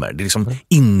aldrig glömmer. Det är liksom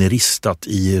inristat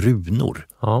i runor.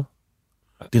 Ja.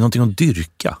 Det är någonting att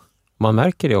dyrka. Man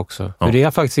märker det också. Ja. För det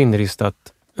är faktiskt inristat.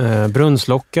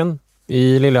 Brunnslocken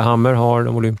i Lillehammer har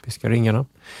de olympiska ringarna.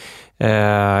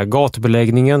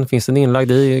 Gatubeläggningen finns den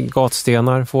inlagd i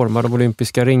gatstenar, formar de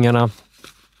olympiska ringarna.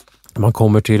 Man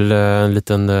kommer till en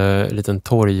liten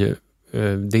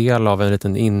torgdel av en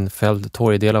liten infälld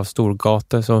torgdel av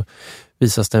Storgata, så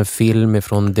visas det en film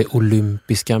från det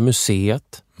olympiska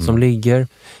museet som ligger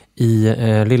i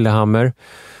Lillehammer.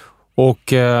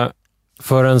 Och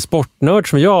för en sportnörd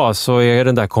som jag så är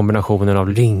den där kombinationen av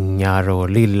ringar och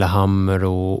Lillehammer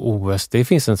och OS, det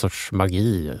finns en sorts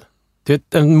magi.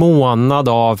 Det är en månad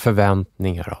av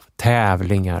förväntningar, av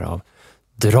tävlingar, av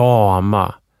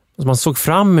drama. Man såg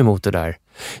fram emot det där.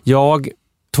 Jag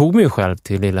tog mig själv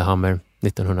till Lillehammer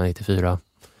 1994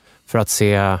 för att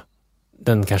se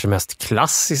den kanske mest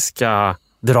klassiska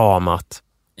dramat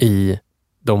i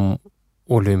de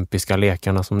olympiska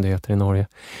lekarna som det heter i Norge.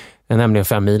 Nämligen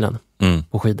 5 milen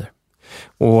på skidor.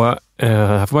 Och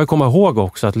här får man komma ihåg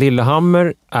också att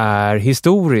Lillehammer är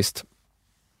historiskt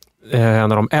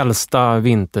en av de äldsta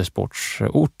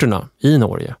vintersportsorterna i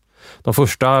Norge. De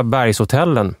första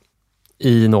bergshotellen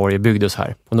i Norge byggdes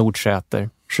här på Nordsäter,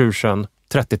 Sjusjön,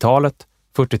 30-talet,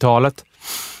 40-talet.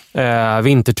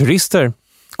 Vinterturister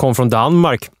kom från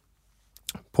Danmark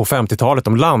på 50-talet.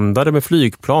 De landade med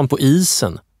flygplan på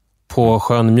isen på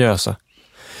sjön Mjösa.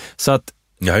 Så att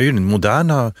det här är ju den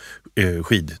moderna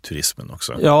skidturismen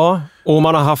också. Ja, och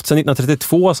man har haft sedan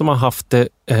 1932 som man haft det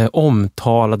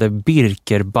omtalade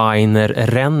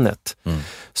Birkebeiner-rännet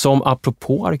som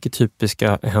apropå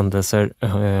arketypiska händelser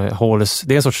hålls,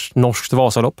 det är en sorts norskt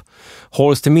Vasalopp,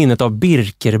 hålls till minnet av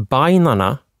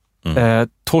Birkerbeinarna,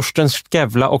 Torsten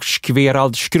Skevla och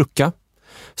Skverald Skrucka,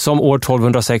 som år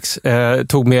 1206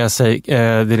 tog med sig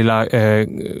det lilla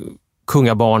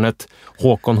kungabarnet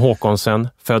Håkon Håkonsen,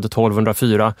 född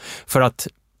 1204, för att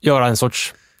göra en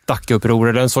sorts dackuppror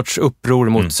eller en sorts uppror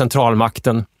mot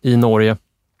centralmakten i Norge.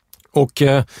 Och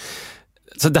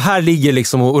så det här ligger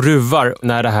liksom och ruvar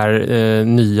när det här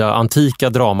nya antika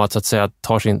dramat så att säga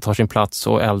tar sin plats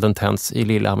och elden tänds i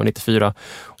Lillehammer 94.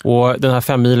 Och den här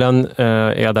 5 milen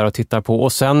är jag där och tittar på,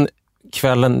 och sen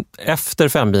kvällen efter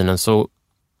 5 milen så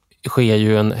sker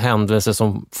ju en händelse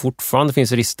som fortfarande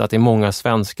finns ristat i många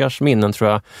svenskars minnen, tror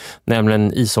jag,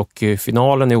 nämligen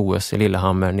ishockeyfinalen i OS i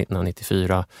Lillehammer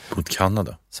 1994. Mot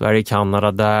Kanada.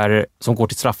 Sverige-Kanada, där, som går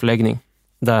till straffläggning.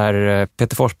 Där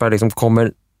Peter Forsberg liksom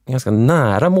kommer ganska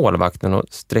nära målvakten och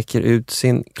sträcker ut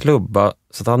sin klubba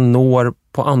så att han når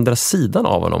på andra sidan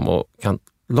av honom och kan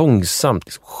långsamt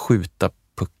liksom skjuta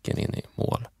pucken in i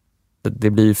mål. Det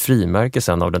blir frimärke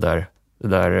sen av det där,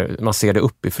 man ser det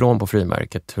uppifrån på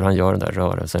frimärket hur han gör den där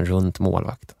rörelsen runt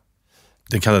målvakten.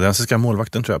 Den kanadensiska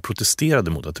målvakten tror jag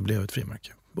protesterade mot att det blev ett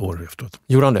frimärke år efteråt.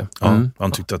 Gjorde han det? Ja,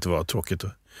 han tyckte att det var tråkigt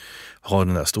att ha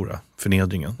den där stora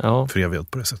förnedringen för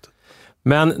evigt på det sättet.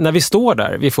 Men när vi står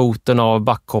där vid foten av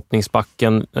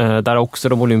backhoppningsbacken, där också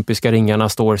de olympiska ringarna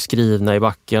står skrivna i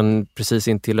backen precis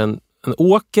intill en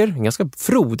åker, en ganska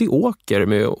frodig åker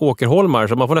med åkerholmar,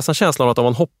 så man får nästan känslan av att om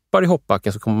man hoppar i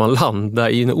hoppbacken så kommer man landa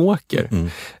i en åker.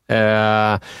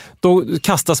 Då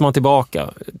kastas man tillbaka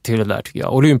till det där, tycker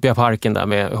jag. Olympiaparken där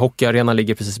med hockeyarenan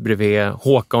ligger precis bredvid.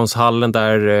 Håkonshallen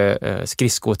där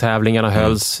skridskotävlingarna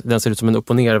hölls, den ser ut som en upp-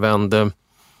 och nervänd.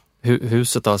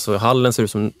 Huset, alltså hallen, ser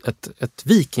ut som ett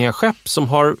vikingaskepp som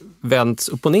har vänts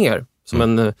upp och ner,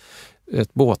 som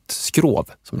ett båtskrov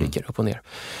som ligger upp och ner.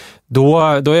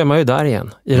 Då är man ju där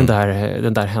igen i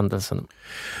den där händelsen.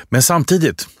 Men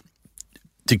samtidigt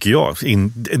tycker jag,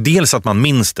 dels att man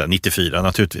minns det 94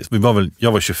 naturligtvis.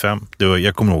 Jag var 25,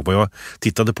 jag kommer ihåg vad jag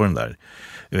tittade på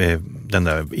den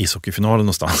där ishockeyfinalen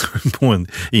någonstans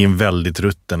i en väldigt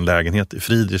rutten lägenhet i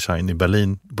Friedrichshain i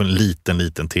Berlin på en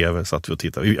liten tv, satt vi och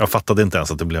tittade. Jag fattade inte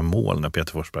ens att det blev mål när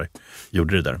Peter Forsberg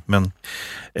gjorde det där, men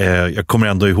jag kommer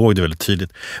ändå ihåg det väldigt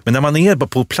tydligt. Men när man är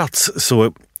på plats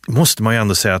så måste man ju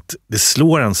ändå säga att det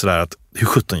slår en sådär att hur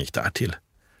 17 gick det här till?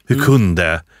 Hur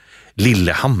kunde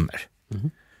Lillehammer?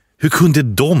 Hur kunde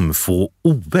de få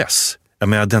OS? Jag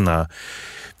menar, denna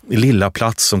lilla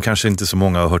plats som kanske inte så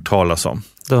många har hört talas om.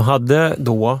 De hade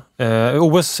då,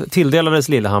 OS tilldelades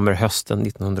Lillehammer hösten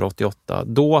 1988.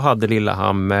 Då hade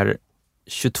Lillehammer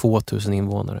 22 000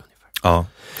 invånare ungefär. Ja.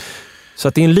 Så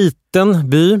att det är en liten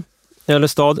by eller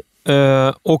stad,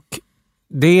 och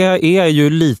det är ju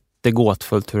lite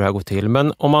gåtfullt hur det här går till.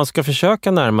 Men om man ska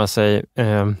försöka närma sig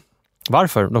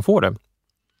varför de får det,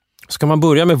 så kan man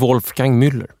börja med Wolfgang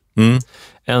Müller.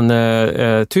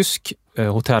 En tysk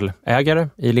hotellägare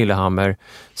i Lillehammer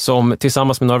som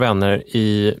tillsammans med några vänner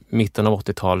i mitten av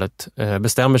 80-talet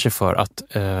bestämmer sig för att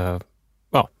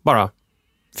bara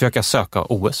försöka söka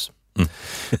OS.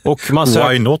 Och man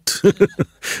Why not?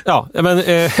 Ja, men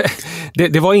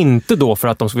det var inte då för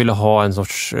att de ville ha en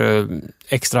sorts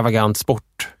extravagant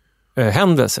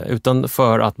sporthändelse, utan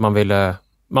för att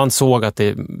man såg att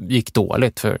det gick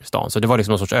dåligt för stan. Så det var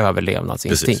liksom en sorts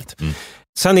överlevnadsinstinkt.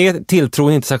 Sen är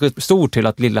tilltron inte särskilt stor till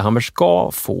att Lillehammer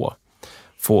ska få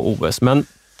OS. Men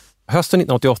hösten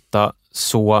 1988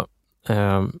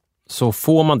 så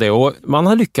får man det. Och man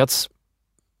har lyckats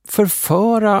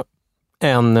förföra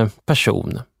en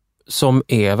person som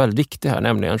är väldigt viktig här,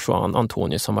 nämligen Juan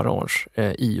Antonio Samaranch,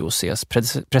 IOCs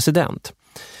president.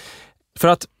 För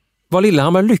att vad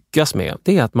Lillehammer lyckas med,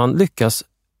 det är att man lyckas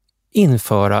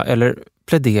införa eller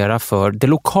plädera för det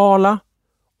lokala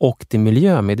och det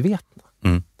miljömedvetna.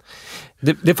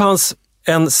 Det fanns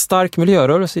en stark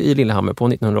miljörörelse i Lillehammer på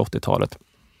 1980-talet.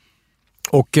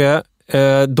 Och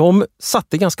de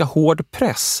satte ganska hård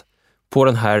press på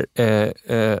den här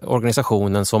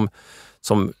organisationen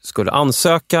som skulle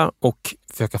ansöka och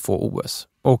försöka få OS.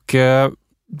 Och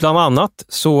bland annat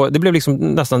så det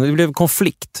blev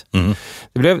konflikt.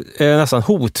 Det blev nästan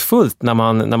hotfullt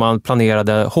när man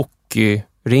planerade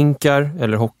hockeyrinkar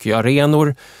eller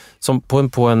hockeyarenor som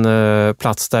på en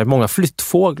plats där många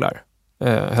flyttfåglar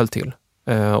höll till.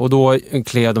 Och då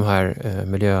klev de här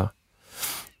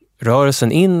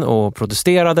miljörörelsen in och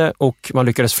protesterade, och man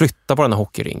lyckades flytta på den här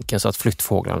hockeyrinken så att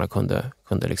flyttfåglarna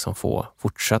kunde liksom få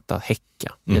fortsätta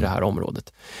häcka i det här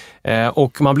området.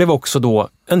 Och man blev också då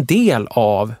en del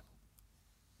av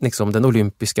liksom den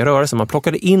olympiska rörelsen. Man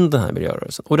plockade in den här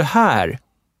miljörörelsen. Och det här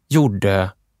gjorde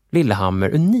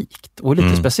Lillehammer unikt och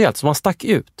lite speciellt, så man stack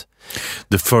ut.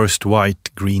 The first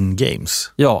white green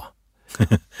games. Ja.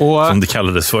 Och, som det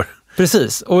kallades för.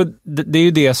 Precis, och det är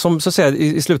ju det som så att säga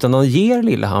i slutändan ger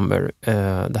Lillehammer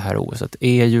det här OSet,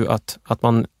 är ju att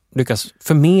man lyckas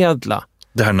förmedla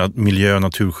det här miljö- och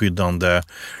naturskyddande,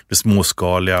 det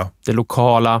småskaliga. Det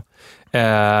lokala.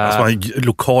 Alltså man är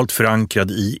lokalt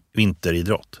förankrad i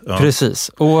vinteridrott. Ja. Precis.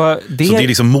 Och så det är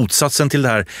liksom motsatsen till det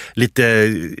här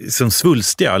lite som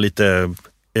svulstiga, lite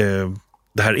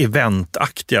det här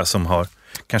eventaktiga som har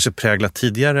kanske präglat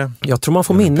tidigare. Jag tror man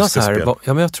får minnas här.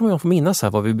 Jag tror man får minnas här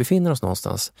var vi befinner oss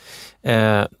någonstans.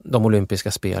 De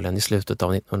olympiska spelen i slutet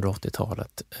av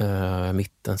 1980-talet,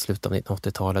 slutet av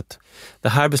 1980-talet. Det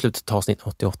här beslutet tas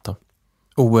 1988.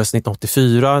 OS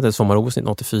 1984, det sommar-OS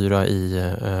 1984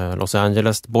 i Los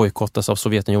Angeles bojkottas av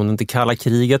Sovjetunionen. Det kalla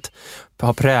kriget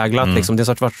har präglat, liksom, det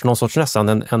har varit någon sorts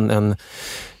nästan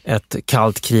ett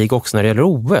kallt krig också när det gäller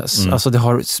OS. Alltså det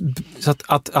har, så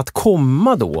att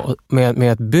komma då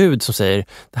med ett bud som säger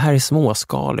det här är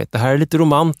småskaligt, det här är lite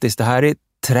romantiskt, det här är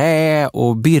trä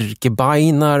och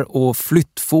birkebajnar och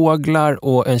flyttfåglar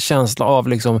och en känsla av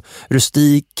liksom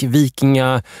rustik,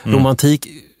 vikinga, romantik.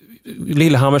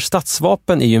 Lillehammers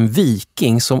stadsvapen är ju en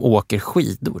viking som åker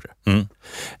skidor.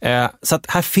 Så att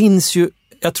här finns ju,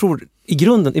 jag tror i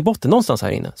grunden, i botten någonstans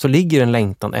här inne, så ligger en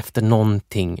längtan efter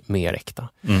någonting mer äkta.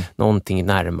 Någonting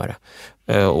närmare.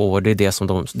 Och det är det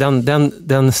som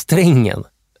den strängen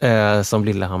som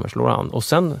Lillehammer slår an. Och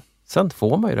sen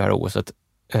får man ju det här OSet.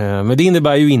 Men det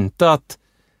innebär ju inte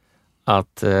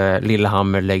att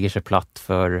Lillehammer lägger sig platt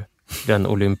för den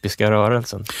olympiska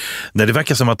rörelsen. Nej, det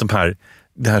verkar som att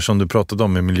det här som du pratade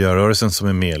om med miljörörelsen som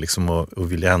är med liksom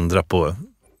och vill ändra på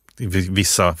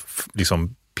vissa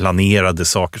liksom planerade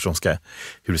saker som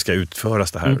hur det ska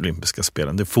utföras det här olympiska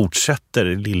spelen. Det fortsätter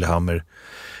Lillehammer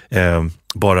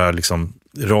bara liksom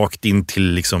rakt in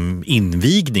till liksom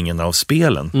invigningen av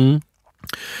spelen.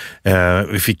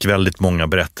 Vi fick väldigt många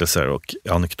berättelser och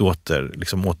anekdoter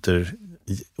liksom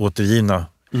återgivna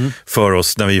för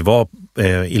oss när vi var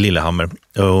i Lillehammer.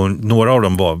 Och några av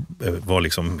dem var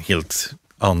liksom helt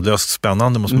andlöst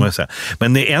spännande måste man ju säga.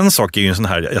 Men en sak är ju en sån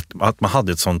här att man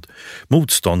hade ett sånt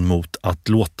motstånd mot att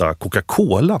låta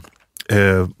Coca-Cola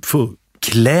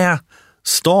klä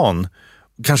stan,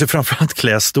 kanske framförallt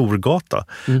klä Storgata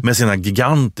med sina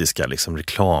gigantiska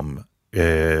liksom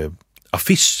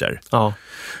affischer. Ja.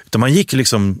 Utan man gick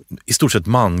liksom i stort sett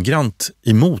mangrant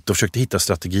emot och försökte hitta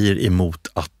strategier emot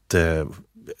att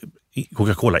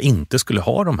Coca-Cola inte skulle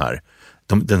ha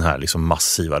den här liksom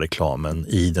massiva reklamen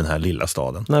i den här lilla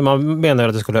staden. Nej, man menar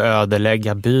att det skulle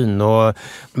ödelägga byn, och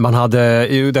man hade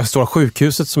ju det stora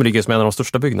sjukhuset som ligger som en av de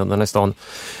största byggnaderna i stan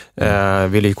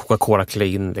ville ju Coca-Cola klä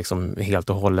in liksom helt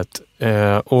och hållet.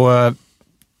 Och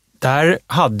där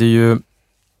hade ju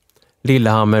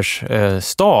Lillehammers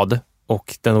stad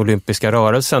och den olympiska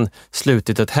rörelsen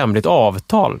slutit ett hemligt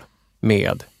avtal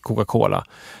med Coca-Cola.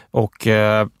 Och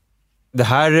det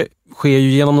här sker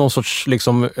ju genom någon sorts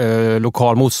liksom,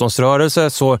 lokal motståndsrörelse,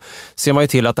 så ser man ju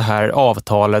till att det här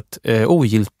avtalet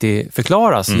ogiltigt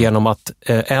förklaras genom att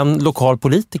en lokal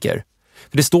politiker,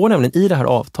 för det står nämligen i det här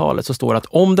avtalet, så står det att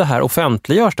om det här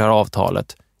offentliggörs, det här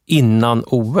avtalet, innan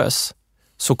OS,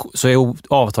 så är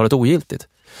avtalet ogiltigt.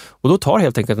 Och då tar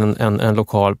helt enkelt en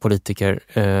lokal politiker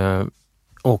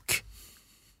och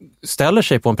ställer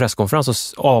sig på en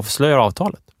presskonferens och avslöjar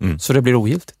avtalet. Så det blir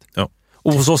ogiltigt. Ja.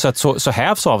 Och på så sätt så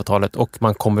hävs avtalet och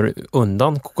man kommer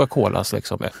undan Coca-Colas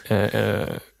liksom,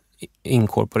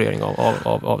 inkorporering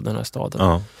av den här staden.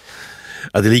 Ja.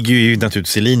 Ja, det ligger ju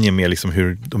naturligtvis i linje med liksom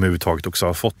hur de överhuvudtaget också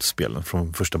har fått spelen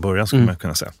från första början, skulle man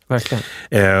kunna säga. Verkligen.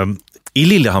 I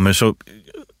Lillehammer så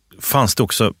fanns det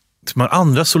också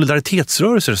andra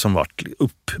solidaritetsrörelser som varit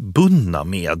uppbundna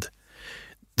med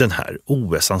den här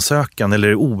OS-ansökan,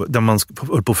 eller där man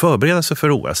höll på att förbereda sig för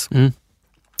OS.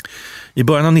 I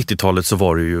början av 90-talet så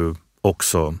var det ju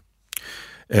också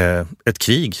ett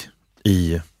krig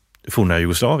i forna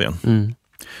Jugoslavien.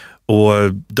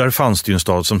 Och där fanns det ju en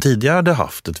stad som tidigare hade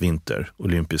haft ett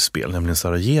vinterolympiskt spel, nämligen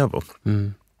Sarajevo.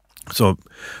 Så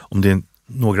om det är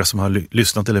några som har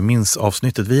lyssnat eller minns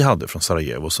avsnittet vi hade från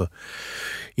Sarajevo, så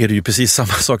är det ju precis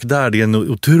samma sak där. Det är en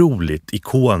otroligt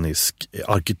ikonisk,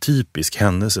 arketypisk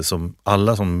händelse som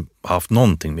alla som har haft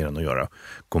någonting med den att göra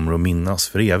kommer att minnas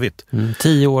för evigt.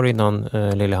 10 år innan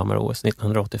Lillehammer-OS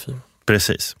 1984.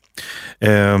 Precis.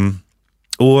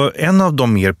 Och en av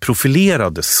de mer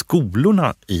profilerade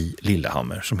skolorna i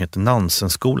Lillehammer, som heter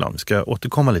Nansenskolan, vi ska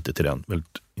återkomma lite till den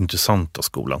väldigt intressanta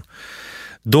skolan.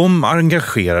 De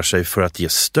engagerar sig för att ge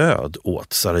stöd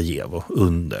åt Sarajevo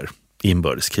under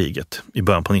inbördeskriget i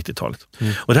början på 90-talet.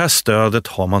 Och det här stödet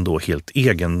har man då helt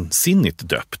egensinnigt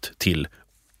döpt till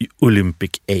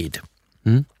Olympic Aid.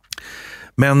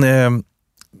 Men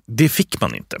det fick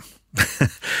man inte.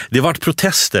 Det var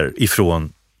protester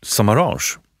ifrån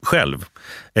Samaranch själv.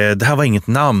 Det här var inget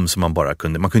namn som man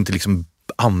kunde inte liksom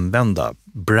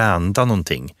branda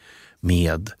någonting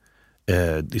med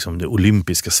liksom det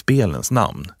olympiska spelens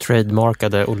namn.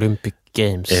 Trademarkade Olympic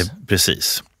Games.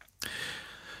 Precis.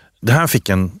 Det här fick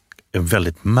en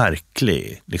väldigt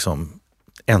märklig liksom,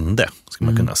 ände, ska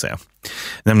man kunna säga.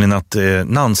 Nämligen att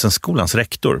Nansenskolans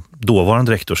rektor,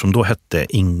 dåvarande rektor som då hette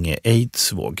Inge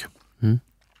Eidsvåg,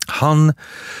 han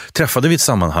träffade vid ett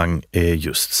sammanhang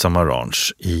just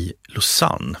Samaranch i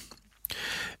Lausanne.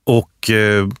 Och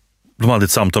de hade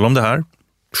ett samtal om det här.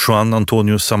 Juan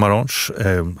Antonio Samaranch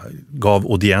gav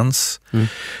audiens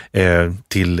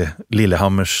till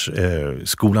Lillehammers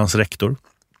skolans rektor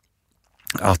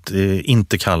att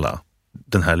inte kalla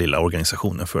den här lilla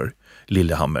organisationen för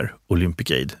Lillehammer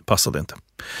Olympic Aid. Passade inte.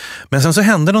 Men sen så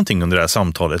hände någonting under det här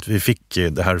samtalet. Vi fick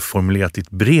det här formulerat i ett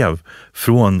brev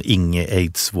från Inge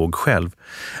Eidsvåg själv.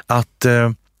 Att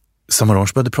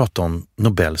Samaranch började prata om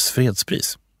Nobels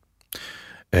fredspris.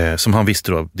 Som han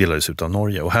visste då delades ut av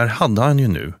Norge. Och här hade han ju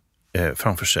nu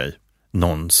framför sig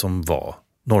någon som var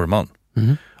norrman.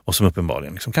 Och som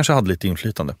uppenbarligen liksom, kanske hade lite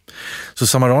inflytande. Så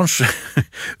Samaranch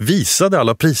visade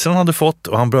alla priser han hade fått.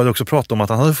 Och han började också prata om att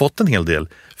han hade fått en hel del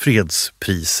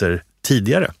fredspriser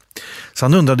tidigare. Så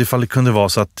han undrade ifall det kunde vara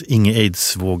så att Inge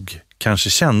Eidsvåg kanske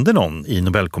kände någon i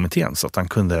Nobelkommittén. Så att han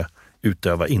kunde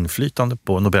utöva inflytande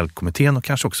på Nobelkommittén och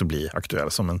kanske också bli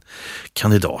aktuell som en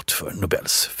kandidat för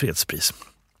Nobels fredspris.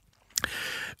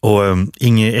 Och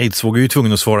Inge Eidsvåg är ju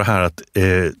tvungen att svara här att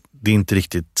det är inte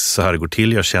riktigt så här det går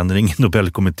till. Jag känner ingen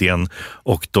Nobelkommittén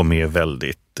och de är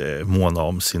väldigt måna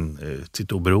om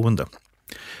sitt oberoende.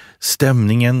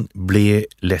 Stämningen blev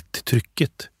lätt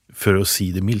trycket för att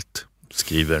se det milt,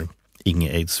 skriver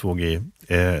Inge Eidsvåg i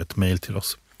ett mejl till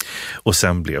oss. Och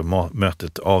sen blev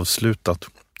mötet avslutat.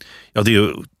 Ja, det är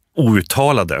ju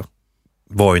outtalade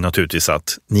var ju naturligtvis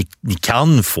att ni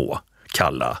kan få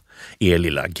kalla er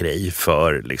lilla grej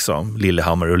för liksom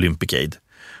Lillehammer Olympic Aid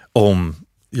om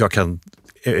jag kan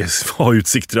ha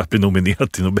utsikter att bli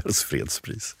nominerad till Nobels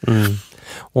fredspris.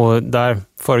 Och där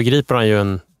föregriper han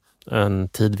ju en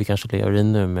tid vi kanske lever i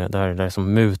nu med där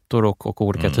som mutor och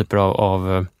olika typer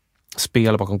av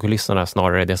spel bakom kulisserna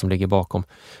snarare är det som ligger bakom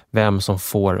vem som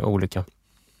får olika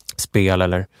spel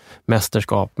eller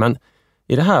mästerskap. Men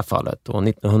i det här fallet då,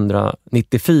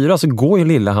 1994 så går ju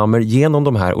Lillehammer genom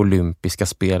de här olympiska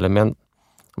spelen med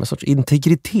en sorts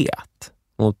integritet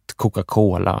mot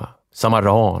Coca-Cola,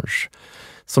 Samaranch,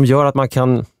 som gör att man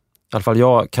kan, i alla fall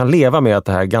jag, kan leva med att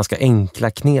det här ganska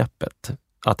enkla knepet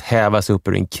att häva sig upp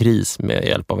ur en kris med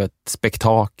hjälp av ett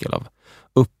spektakel av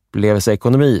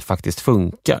upplevelseekonomi faktiskt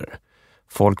funkar.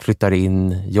 Folk flyttar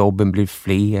in, jobben blir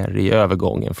fler i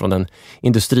övergången från en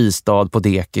industristad på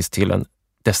dekis till en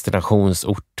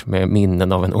destinationsort med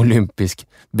minnen av en olympisk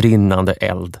brinnande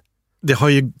eld. Det har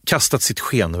ju kastat sitt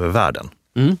sken över världen.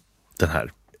 Den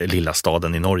här lilla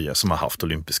staden i Norge som har haft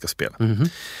olympiska spel.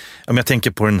 Jag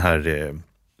tänker på den här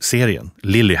serien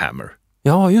Lilyhammer.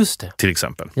 Ja, just det. Till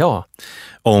exempel. Ja.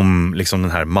 Om liksom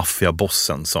den här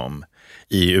maffiabossen som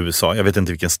i USA, jag vet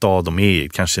inte vilken stad de är i,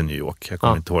 kanske New York, jag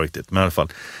kommer inte ihåg riktigt, men i alla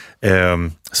fall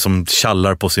som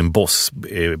kallar på sin boss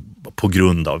på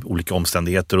grund av olika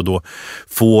omständigheter och då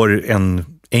får en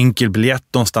enkel biljett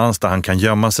någonstans där han kan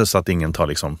gömma sig så att ingen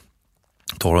tar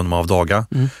honom av daga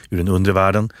ur den undre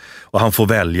världen. Och han får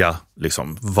välja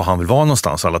var han vill vara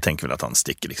någonstans. Alla tänker väl att han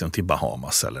sticker till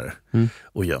Bahamas eller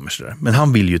och gömmer sig där. Men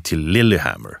han vill ju till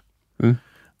Lillehammer.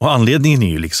 Och anledningen är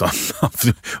ju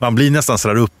han blir nästan så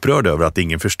där upprörd över att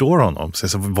ingen förstår honom.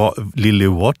 Så Lily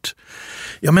what?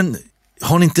 Ja, men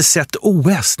har ni inte sett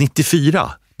OS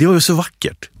 94? Det var ju så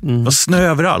vackert. Det var snö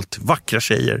överallt, vackra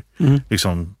tjejer.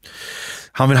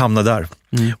 Han vill hamna där.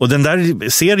 Och den där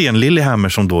serien Lillehammer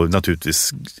som då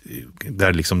naturligtvis,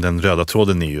 där den röda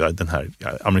tråden är ju den här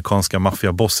amerikanska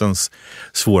maffiabossens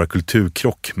svåra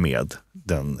kulturkrock med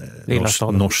den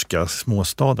norska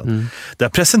småstaden. Där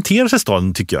presenterar sig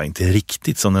staden, tycker jag, inte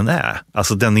riktigt som den är.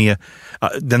 Alltså den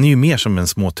är ju mer som en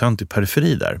småtöntig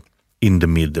periferi där. In the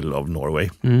middle of Norway.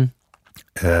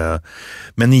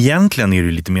 Men egentligen är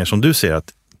det lite mer som du säger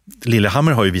att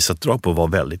Lillehammer har ju visat drag på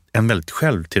att vara en väldigt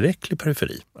självtillräcklig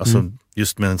periferi. Alltså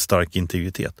just med en stark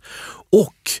integritet.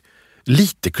 Och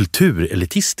lite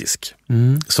kulturelitistisk.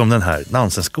 Som den här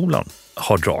Nansenskolan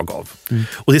har drag av.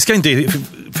 Och det ska inte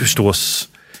förstås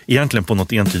egentligen på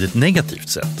något entydigt negativt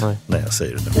sätt. Nej. När jag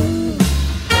säger det nu.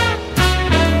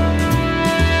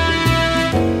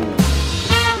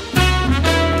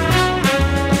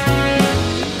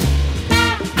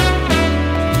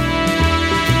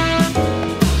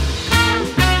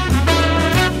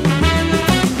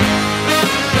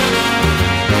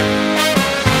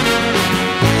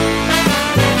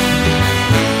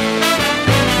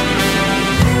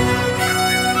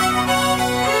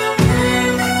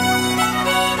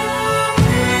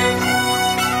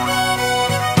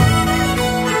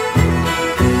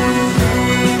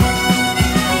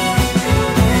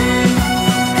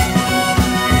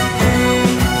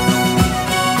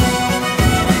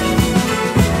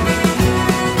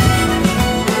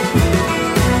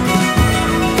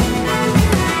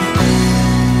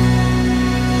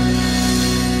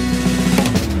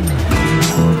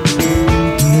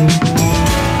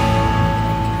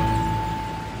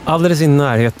 Alldeles i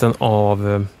närheten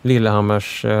av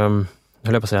Lillehammers, höll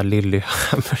jag på att säga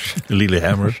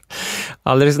Lillehammers.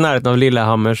 Alldeles i närheten av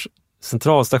Lillehammers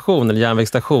centralstation eller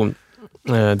järnvägsstation,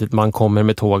 dit man kommer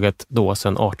med tåget då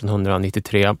sedan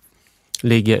 1893,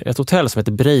 ligger ett hotell som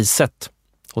heter Breiset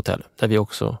hotell, där vi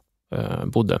också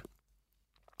bodde.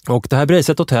 Och det här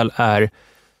Breiset hotell är, jag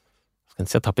ska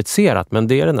inte säga tapetserat, men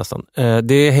det är det nästan.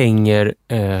 Det hänger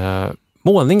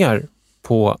målningar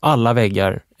på alla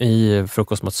väggar i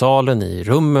frukostmatsalen, i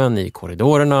rummen, i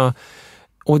korridorerna.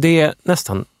 Och det är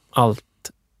nästan allt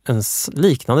en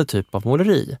liknande typ av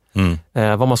måleri.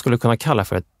 Vad man skulle kunna kalla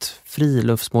för ett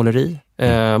friluftsmåleri.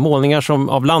 Målningar som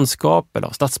av landskap eller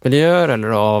av stadsmiljöer eller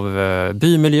av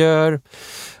bymiljöer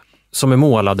som är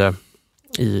målade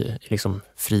i liksom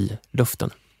fri luften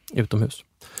utomhus.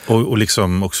 Och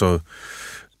liksom också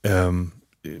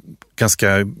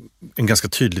en ganska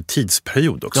tydlig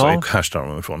tidsperiod också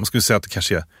härstammar ifrån. Man skulle säga att det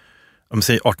kanske är, om man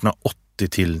säger 1880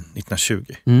 till 1920.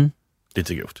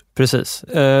 Lite grovt. Precis.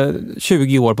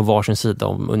 20 år på varsin sida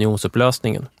om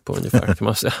unionsupplösningen på ungefär, kan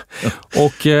man säga.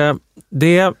 Och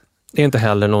det är inte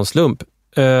heller någon slump.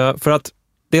 För att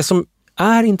det som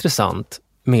är intressant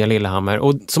med Lillehammer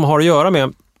och som har att göra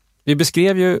med, vi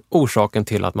beskrev ju orsaken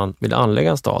till att man ville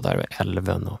anlägga en stad där vid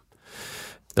älven och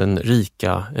den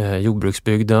rika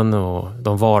jordbruksbygden och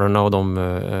de varorna och de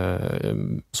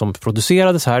som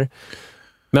producerades här.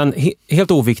 Men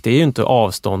helt oviktigt är ju inte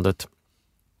avståndet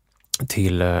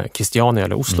till Christiania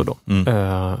eller Oslo då.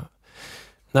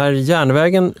 När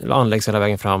järnvägen anläggs hela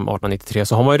vägen fram 1893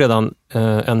 så har man ju redan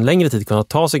en längre tid kunnat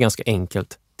ta sig ganska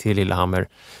enkelt till Lillehammer.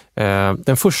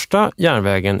 Den första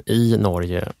järnvägen i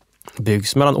Norge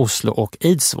byggs mellan Oslo och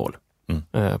Eidsvoll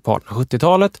på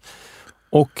 1870-talet.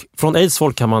 Och från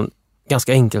Eidsvoll kan man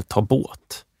ganska enkelt ta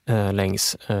båt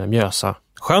längs Mjösa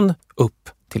sjön upp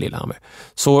till Lillehammer.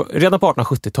 Så redan på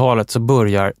 1870-talet så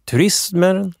börjar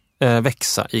turismen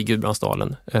växa i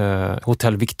Gudbrandsdalen.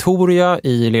 Hotell Victoria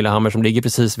i Lillehammer som ligger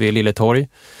precis vid Lilletorg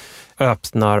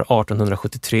öppnar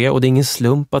 1873 och det är ingen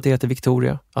slump att det heter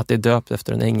Victoria, att det är döpt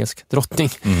efter en engelsk drottning.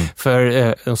 För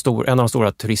en av de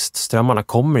stora turistströmmarna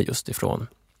kommer just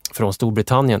från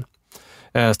Storbritannien.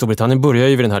 Storbritannien börjar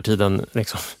ju vid den här tiden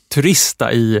liksom turista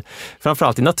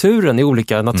framförallt i naturen, i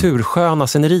olika natursköna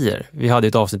scenerier. Vi hade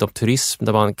ett avsnitt om turism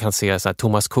där man kan se så här,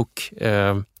 Thomas Cook,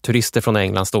 turister från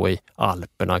England stå i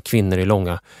Alperna, kvinnor i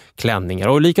långa klänningar.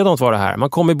 Och likadant var det här. Man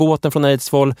kom i båten från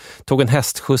Eidsvoll, tog en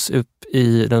hästskjuts upp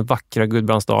i den vackra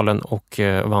Gudbrandsdalen och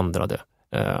vandrade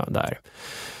där.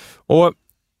 Och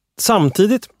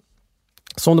samtidigt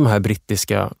som de här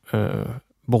brittiska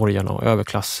borgarna och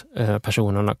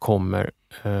överklasspersonerna kommer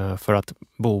för att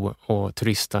bo och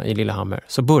turista i Lillehammer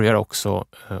så börjar också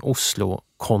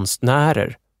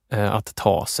Oslo-konstnärer att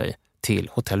ta sig till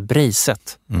Hotell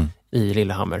Breiset i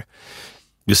Lillehammer.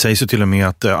 Det sägs ju till och med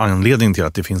att anledningen till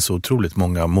att det finns så otroligt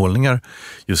många målningar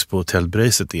just på Hotell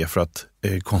Breiset är för att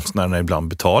konstnärerna ibland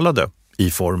betalade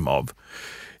i form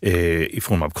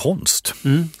av konst.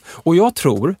 Och jag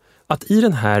tror att i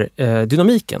den här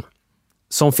dynamiken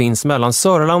som finns mellan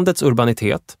Sörlandets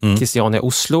urbanitet, Christiania,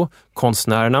 Oslo,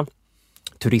 konstnärerna,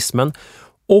 turismen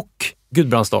och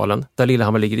Gudbrandsdalen, där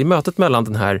Lillehammer ligger i mötet mellan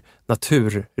den här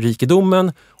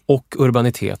naturrikedomen och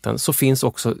urbaniteten, så finns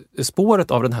också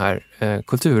spåret av den här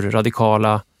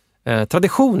kulturradikala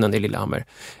traditionen i Lillehammer.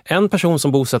 En person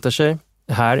som bosätter sig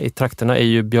här i trakterna är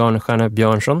ju Björnstjerne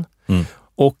Björnsson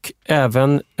och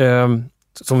även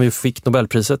som vi fick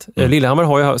Nobelpriset. Lillehammer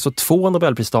har ju alltså 2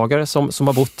 Nobelpristagare som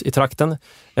har bott i trakten.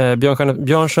 Björnstjerne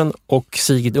Björnsson och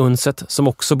Sigrid Undset som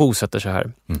också bosätter sig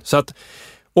här. Så att,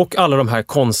 och alla de här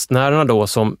konstnärerna då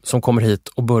som kommer hit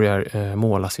och börjar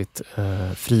måla sitt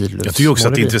friluftsmåleri. Jag tycker också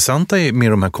att det intressanta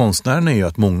med de här konstnärerna är ju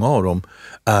att många av dem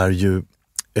är ju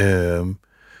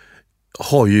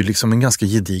har ju liksom en ganska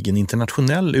gedigen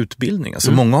internationell utbildning.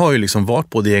 Alltså många har ju liksom varit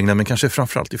både i England men kanske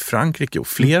framförallt i Frankrike och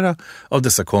flera av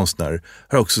dessa konstnärer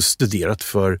har också studerat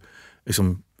för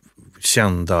liksom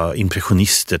kända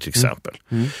impressionister till exempel.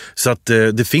 Så att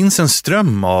det finns en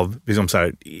ström av liksom så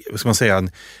här, vad ska man säga,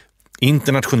 en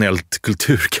internationellt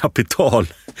kulturkapital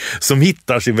som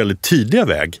hittar sin väldigt tydliga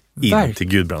väg in till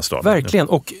Gudbrandsdalen. Verkligen,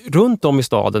 och runt om i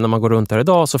staden när man går runt här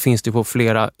idag så finns det på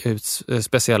flera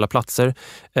speciella platser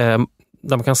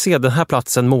där man kan se den här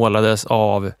platsen målades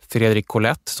av Fredrik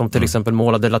Collett som till exempel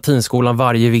målade Latinskolan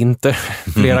varje vinter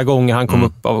flera gånger. Han kom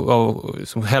upp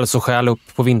som hälsoskäl upp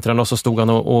på vintrarna och så stod han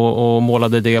och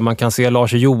målade det. Man kan se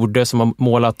Lars Jorde som har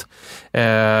målat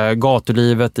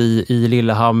gatulivet i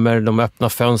Lillehammer, de öppna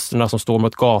fönsterna som står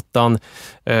mot gatan,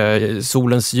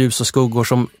 solens ljus och skuggor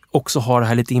som också har det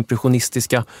här lite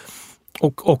impressionistiska.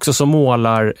 Och också så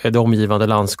målar det omgivande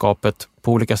landskapet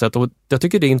på olika sätt. Och jag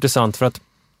tycker det är intressant för att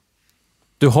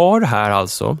du har här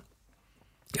alltså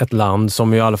ett land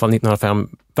som i alla fall 1905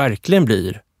 verkligen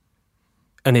blir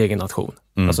en egen nation.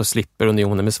 Alltså slipper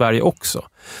unionen med Sverige också.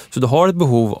 Så du har ett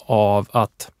behov av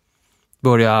att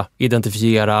börja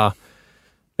identifiera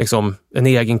liksom en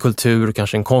egen kultur,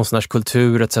 kanske en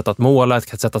konstnärskultur, ett sätt att måla,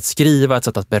 ett sätt att skriva, ett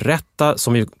sätt att berätta.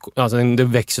 Som ju, alltså det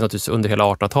växer naturligtvis under hela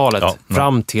 1800-talet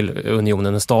fram till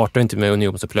unionen. Den startar inte med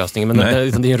unionsupplösningen, men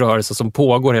det är en rörelse som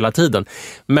pågår hela tiden.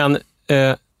 Men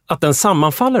att den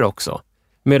sammanfaller också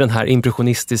med den här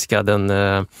impressionistiska, den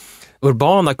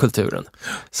urbana kulturen.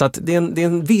 Så att det är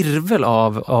en virvel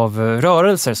av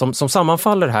rörelser som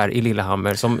sammanfaller här i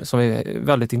Lillehammer som är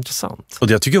väldigt intressant. Och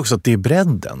jag tycker också att det är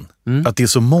bredden. Att det är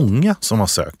så många som har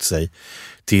sökt sig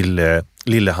till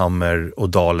Lillehammer och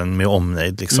dalen med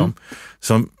omnejd. Liksom.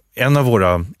 Som en av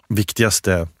våra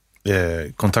viktigaste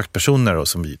kontaktpersoner då,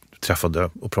 som vi träffade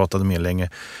och pratade med länge,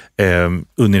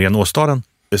 Unneren Åstaden,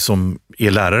 som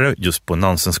är lärare just på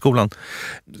Nansenskolan,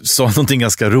 sa någonting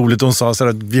ganska roligt. Hon sa så här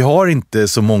att vi har inte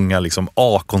så många liksom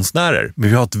A-konstnärer, men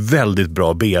vi har ett väldigt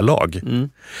bra B-lag.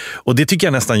 Och det tycker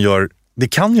jag nästan det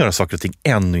kan göra saker och ting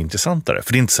ännu intressantare.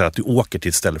 För det är inte så att du åker till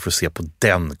ett ställe för att se på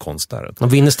den konstnären. De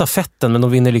vinner stafetten, men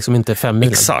de vinner liksom inte 5 mil.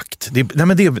 Exakt. Det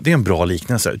är en bra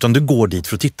liknelse. Utan du går dit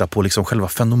för att titta på liksom själva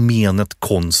fenomenet,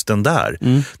 konsten där.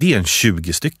 Det är en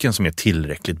 20 stycken som är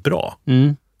tillräckligt bra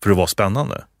för att vara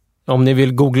spännande. Om ni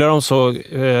vill googla dem så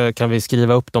kan vi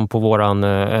skriva upp dem på våran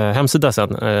hemsida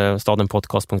sen,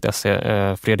 stadenpodcast.se.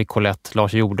 Fredrik Collett,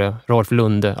 Lars Jorde, Rolf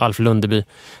Lunde, Alf Lundeby.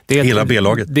 Det är hela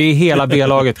B-laget. Det är hela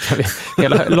B-laget.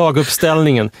 Hela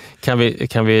laguppställningen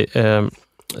kan vi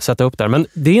sätta upp där. Men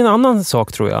det är en annan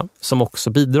sak, tror jag, som också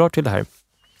bidrar till det här.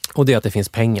 Och det är att det finns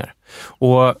pengar.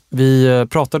 Och vi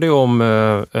pratade ju om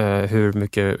hur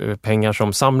mycket pengar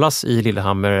som samlas i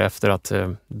Lillehammer efter att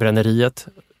bränneriet,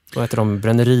 vad heter de?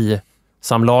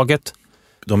 Brännerisamlaget.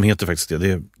 De heter faktiskt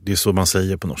det. Det är så man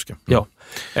säger på norska. Ja.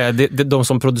 De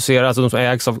som producerar, alltså de som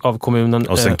ägs av kommunen.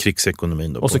 Och sen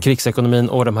krigsekonomin. Och så krigsekonomin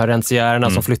och de här rentiärerna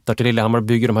som flyttar till Lillehammer och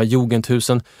bygger de här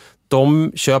jugendhusen.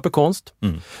 De köper konst.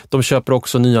 De köper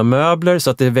också nya möbler så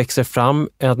att det växer fram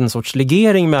en sorts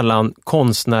legering mellan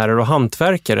konstnärer och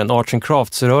hantverkare. En arts and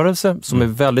crafts-rörelse som är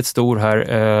väldigt stor här.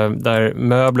 Där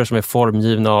möbler som är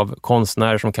formgivna av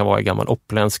konstnärer som kan vara i gammal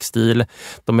uppländsk stil.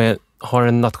 De har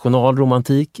en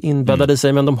nationalromantik inbäddad i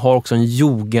sig, men de har också en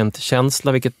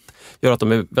jugendkänsla, vilket gör att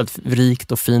de är väldigt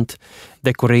rikt och fint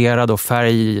dekorerade och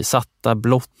färgsatta,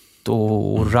 blått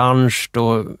och orange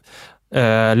och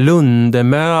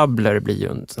Lundemöbler blir ju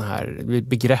en sån här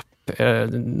begrepp.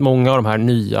 Många av de här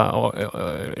nya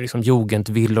liksom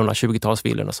jugendvillorna,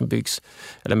 20-talsvillorna som byggs,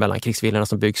 eller mellankrigsvillorna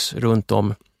som byggs runt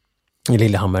om i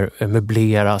Lillehammer,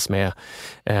 möbleras med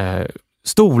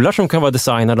stolar som kan vara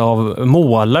designade av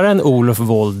målaren Olof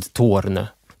Wold Torne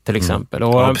till exempel.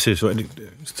 Och, ja, precis.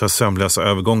 Så sömlösa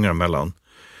övergångar mellan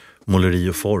måleri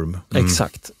och form.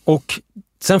 Exakt. Och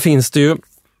sen finns det ju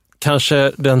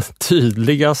kanske den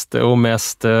tydligaste och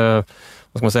mest vad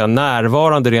ska man säga,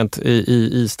 närvarande rent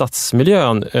i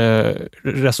stadsmiljön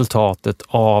resultatet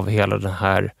av hela den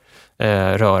här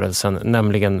rörelsen,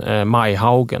 nämligen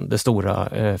Maihaugen, det stora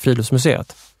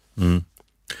friluftsmuseet.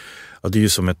 Ja, det är ju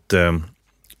som ett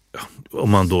om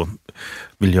man då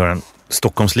vill göra en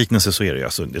Stockholmsliknelse så är det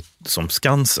alltså som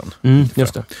Skansen.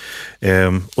 Just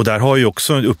det. Och där har ju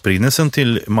också upprinnelsen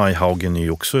till Maihaugen är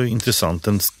ju också intressant.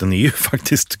 Den är ju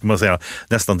faktiskt, kan man säga,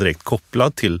 nästan direkt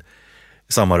kopplad till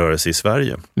samma rörelse i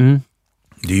Sverige.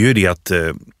 Det är ju det att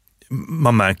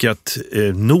man märker att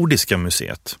Nordiska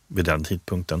museet vid den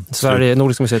tidpunkten.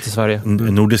 Nordiska museet i Sverige.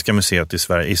 Nordiska museet i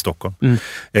Sverige, i Stockholm.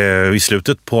 I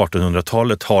slutet på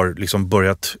 1800-talet har liksom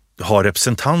börjat ha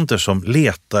representanter som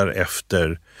letar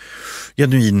efter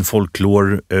genuin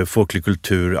folklor, folklig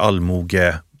kultur,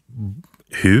 allmoge,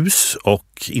 hus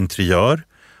och interiör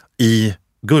i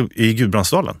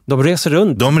Gudbrandsdalen. De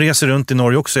reser runt i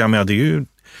Norge också. Jag menar,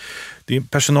 det är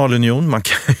personalunion. Man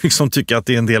kan liksom tycka att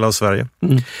det är en del av Sverige.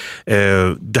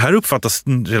 Det här uppfattas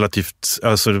relativt,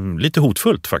 alltså lite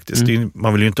hotfullt faktiskt.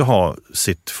 Man vill ju inte ha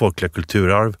sitt folkliga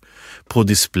kulturarv på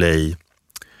display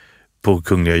på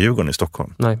Kungliga Djurgården i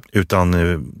Stockholm. Nej. Utan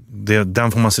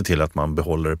den får man se till att man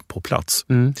behåller på plats.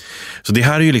 Så det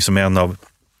här är ju liksom en av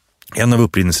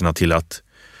upprinnelserna till att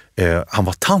han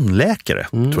var tandläkare,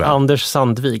 tror jag. Anders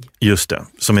Sandvig. Just det,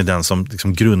 som är den som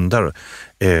liksom grundar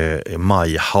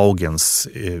Maihaugens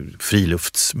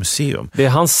friluftsmuseum. Det är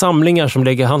hans samlingar som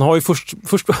ligger, han har ju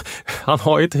han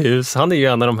har ju ett hus, han är ju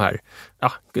en av de här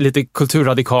lite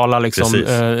kulturradikala liksom,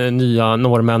 nya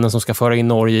norrmännen som ska föra in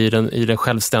Norge i den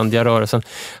självständiga rörelsen.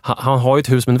 Han har ju ett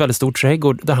hus med en väldigt stor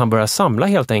trädgård där han börjar samla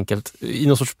helt enkelt. I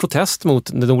någon sorts protest mot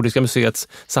det Nordiska museets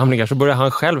samlingar så börjar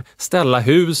han själv ställa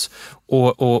hus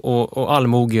och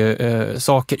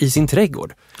allmogesaker i sin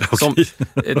trädgård. Okay. Som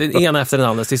den ena efter den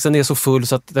andra tills den är så full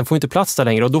så att den får inte plats där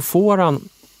längre. Och då får han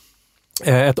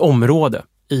ett område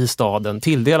i staden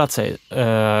tilldelat sig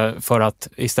för att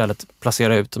istället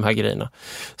placera ut de här grejerna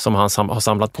som han har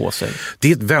samlat på sig.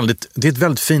 Det är ett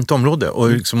väldigt fint område och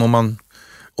liksom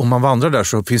om man vandrar där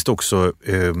så finns det också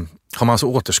har man alltså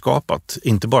återskapat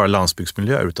inte bara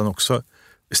landsbygdsmiljöer utan också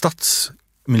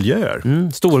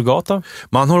stadsmiljöer. Storgata.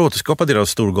 Man har återskapat delar av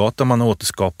Storgata, man har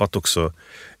återskapat också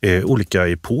olika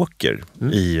epoker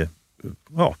i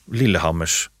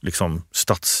Lillehammers liksom,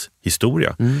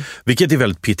 stadshistoria. Vilket är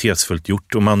väldigt pietetsfullt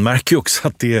gjort och man märker också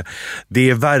att det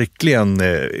är verkligen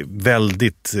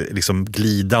väldigt liksom,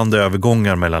 glidande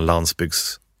övergångar mellan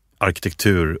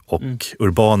landsbygdsarkitektur och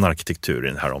urban arkitektur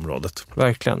i det här området.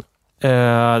 Verkligen.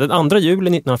 Den 2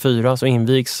 juli 1904 så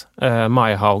invigs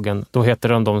Maihaugen. Då heter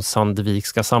den de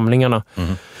Sandvikska samlingarna.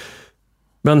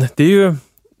 Men det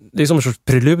är som en sorts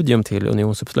preludium till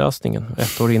unionsupplösningen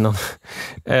 1 år innan.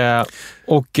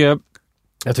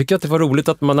 Jag tycker att det var roligt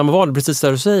att när man var precis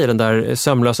där du säger, den där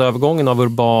sömlösa övergången av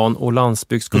urban och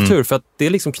landsbygdskultur. För att det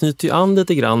liksom knyter ju an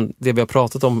lite grann det vi har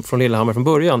pratat om från Lillehammer från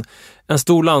början. En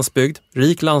stor landsbygd,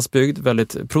 rik landsbygd,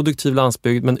 väldigt produktiv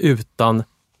landsbygd men utan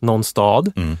någon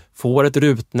stad. Får ett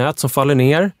rutnät som faller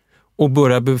ner och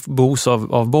börjar bebos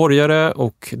av borgare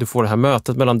och du får det här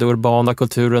mötet mellan den urbana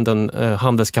kulturen, den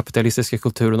handelskapitalistiska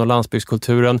kulturen och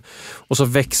landsbygdskulturen. Och så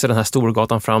växer den här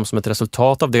Storgatan fram som ett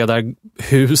resultat av det där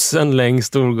husen längs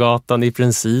Storgatan i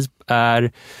princip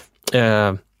är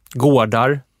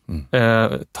gårdar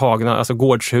tagna, alltså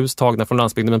gårdshus tagna från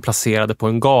landsbygden men placerade på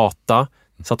en gata.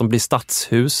 Så att de blir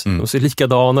stadshus. De ser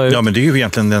likadana ut. Ja, men det är ju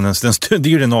egentligen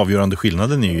den avgörande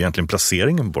skillnaden är ju egentligen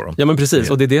placeringen på dem. Ja, men precis.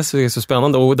 Och det är det som är så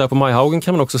spännande. Och där på Maihaugen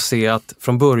kan man också se att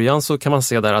från början så kan man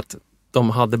se där att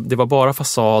det var bara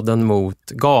fasaden mot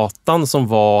gatan som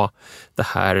var det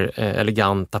här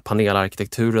eleganta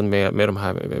panelarkitekturen med de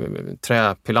här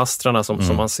träpilastrarna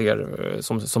som man ser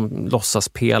som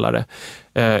låtsaspelare.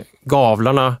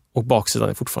 Gavlarna och baksidan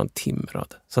är fortfarande timrad.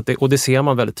 Och det ser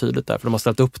man väldigt tydligt där, för de har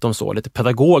ställt upp dem så lite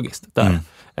pedagogiskt där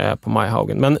på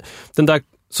Maihaugen. Men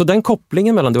den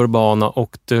kopplingen mellan det urbana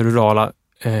och det rurala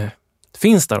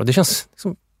finns där och det känns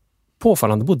liksom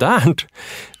påfallande modernt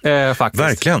faktiskt.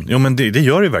 Verkligen, jo men det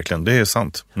gör det verkligen, det är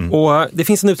sant. Och det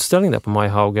finns en utställning där på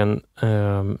Maihaugen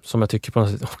som jag tycker på något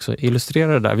sätt också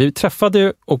illustrerar det där. Vi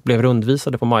träffade och blev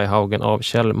rundvisade på Maihaugen av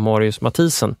Kjell Marius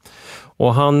Mathisen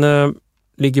och han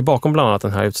ligger bakom bland annat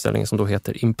den här utställningen som då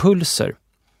heter Impulser.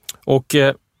 Och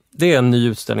det är en ny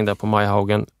utställning där på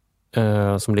Maihaugen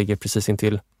som ligger precis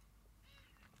intill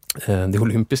det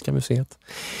olympiska museet.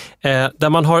 Där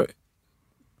man har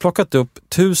plockat upp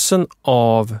 1000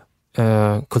 av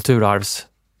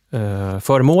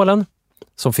kulturarvsföremålen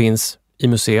som finns i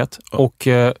museet och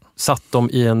satt dem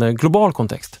i en global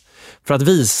kontext. För att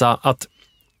visa att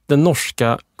den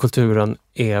norska kulturen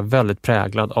är väldigt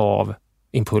präglad av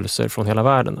impulser från hela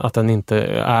världen. Att den inte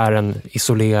är en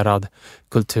isolerad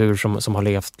kultur som har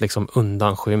levt liksom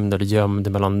undanskymd eller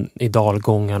gömd i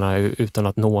dalgångarna utan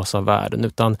att nås av världen.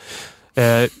 Utan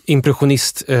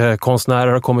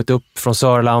impressionistkonstnärer har kommit upp från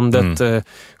Sörlandet.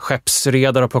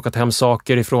 Skeppsredare har plockat hem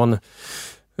saker ifrån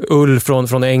ull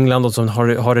från England och så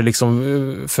har det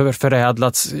liksom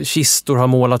förädlats. Kistor har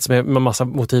målats med massa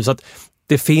motiv. Så att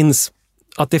det finns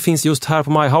just här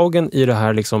på Maihaugen i det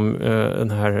här liksom,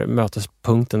 den här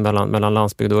mötespunkten mellan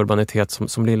landsbygd och urbanitet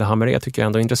som Lillehammer är, tycker jag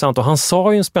ändå är intressant. Och han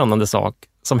sa ju en spännande sak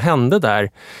som hände där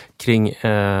kring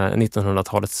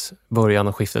 1900-talets början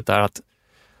och skiftet där,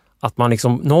 att man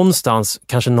liksom någonstans,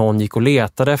 kanske någon gick och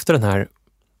letade efter den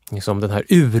här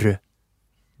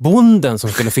urbonden som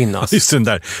skulle finnas. Just den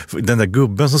där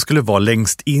gubben som skulle vara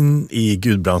längst in i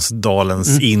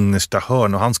Gudbrandsdalens innersta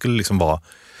hörn, och han skulle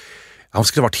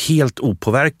varit helt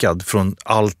opåverkad från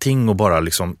allting och bara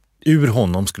liksom ur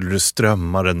honom skulle det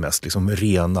strömma den mest liksom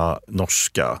rena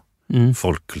norska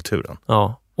folkkulturen.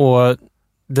 Ja, och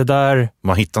det där...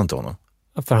 Man hittar inte honom.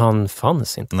 För han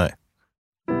fanns inte. Nej.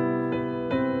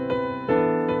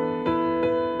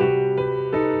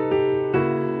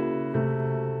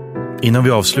 Innan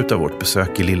vi avslutar vårt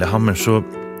besök i Lillehammer så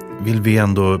vill vi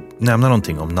ändå nämna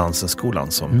någonting om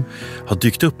Nansenskolan som har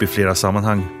dykt upp i flera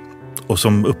sammanhang och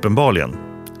som uppenbarligen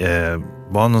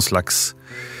var någon slags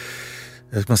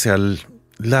ska man säga,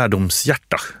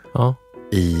 lärdomshjärta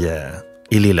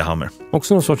i Lillehammer.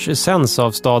 Också någon sorts essens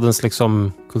av stadens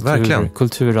liksom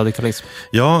kulturradikalism.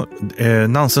 Ja,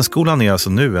 Nansenskolan är alltså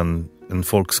nu en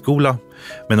folkskola,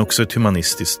 men också ett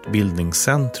humanistiskt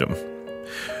bildningscentrum.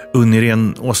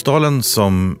 Unniren Åsdalen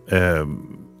som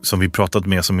vi pratat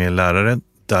med, som är lärare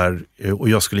där, och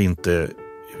jag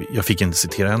fick inte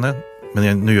citera henne,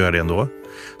 men nu gör jag det ändå,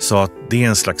 sa att det är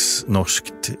en slags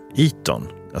norskt Eton,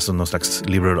 alltså någon slags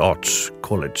liberal arts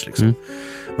college liksom.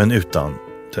 Men utan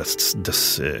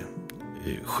dess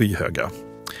skyhöga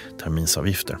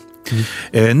terminsavgifter.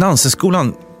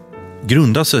 Nansenskolan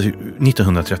grundades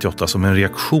 1938 som en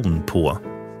reaktion på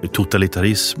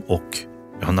totalitarism och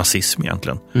nazism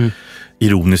egentligen.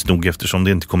 Ironiskt nog, eftersom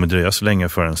det inte kommer dröja så länge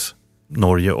förrän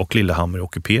Norge och Lillehammer är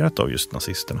ockuperat av just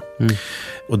nazisterna.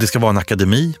 Och det ska vara en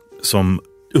akademi som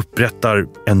upprättar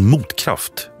en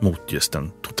motkraft mot just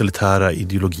den totalitära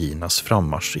ideologiernas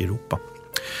frammarsch i Europa.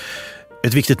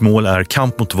 Ett viktigt mål är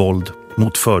kamp mot våld,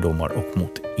 mot fördomar och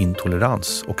mot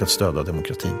intolerans, och att stödja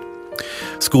demokratin.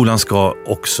 Skolan ska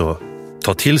också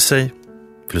ta till sig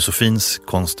filosofins,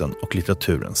 konsten och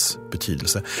litteraturens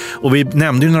betydelse. Och vi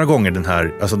nämnde ju några gånger den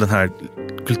här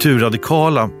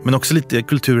kulturradikala, men också lite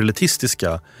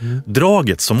kulturelitistiska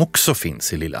draget som också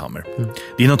finns i Lillehammer.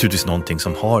 Det är naturligtvis någonting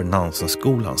som har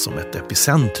Nansenskolan som ett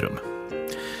epicentrum.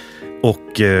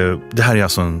 Och det här är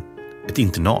alltså ett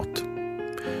internat.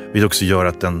 Vill också göra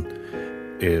att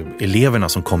eleverna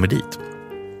som kommer dit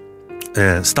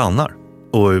stannar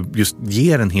och just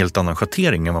ger en helt annan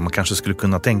schattering än vad man kanske skulle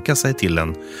kunna tänka sig till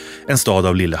en stad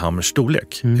av Lillehammers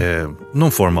storlek.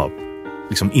 Någon form av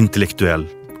liksom intellektuell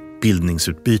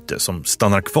bildningsutbyte som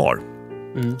stannar kvar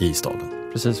i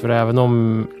staden. Precis, för även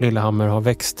om Lillehammer har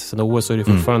växt sedan OS så är det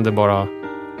fortfarande bara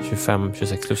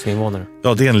 25-26 000 invånare.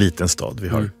 Ja, det är en liten stad vi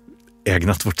har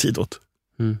ägnat vår tid åt.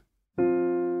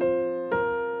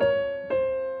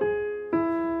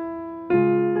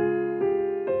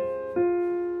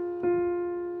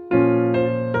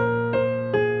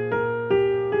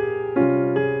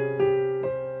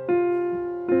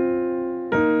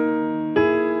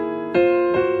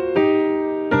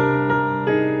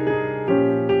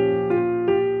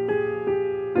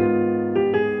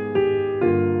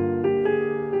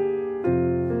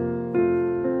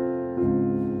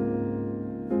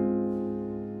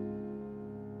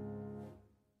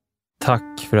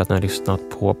 Tack för att ni har lyssnat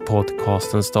på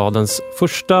podcasten Stadens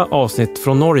första avsnitt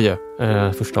från Norge.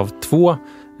 Första av 2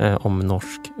 om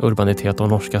norsk urbanitet och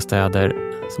norska städer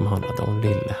som handlade om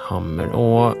Lillehammer.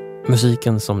 Och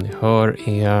musiken som ni hör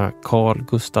är Carl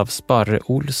Gustav Sparre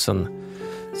Olsen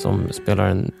som spelar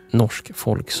en norsk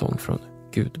folksång från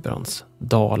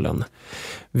Gudbrandsdalen.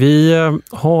 Vi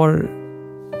har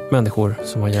människor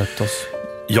som har hjälpt oss.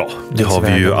 Ja, det har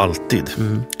vi ju alltid.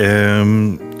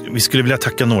 Vi skulle vilja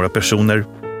tacka några personer.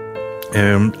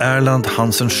 Erland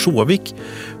Hansen Sjåvik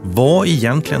var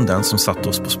egentligen den som satte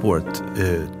oss på spåret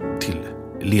till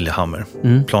Lillehammer,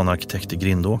 planarkitekt i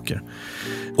Grindåker.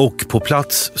 Och på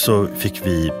plats så fick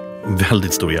vi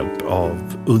väldigt stor hjälp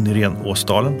av Unniren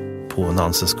Åsdalen på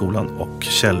Nansenskolan och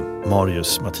Kjell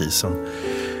Marius Mathisen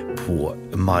på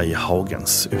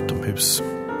Majhaugens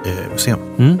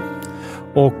utomhusmuseum.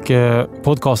 Och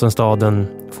podcasten Staden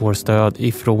får stöd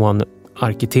ifrån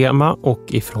Arkitema och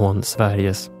ifrån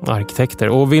Sveriges arkitekter.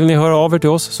 Och vill ni höra av er till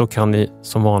oss så kan ni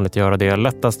som vanligt göra det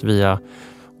lättast via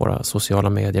våra sociala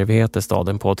medier. Vi heter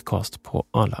Staden Podcast på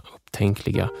alla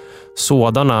upptänkliga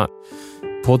sådana.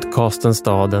 Podcasten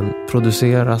Staden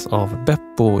produceras av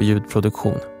Beppo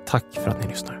ljudproduktion. Tack för att ni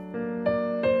lyssnar.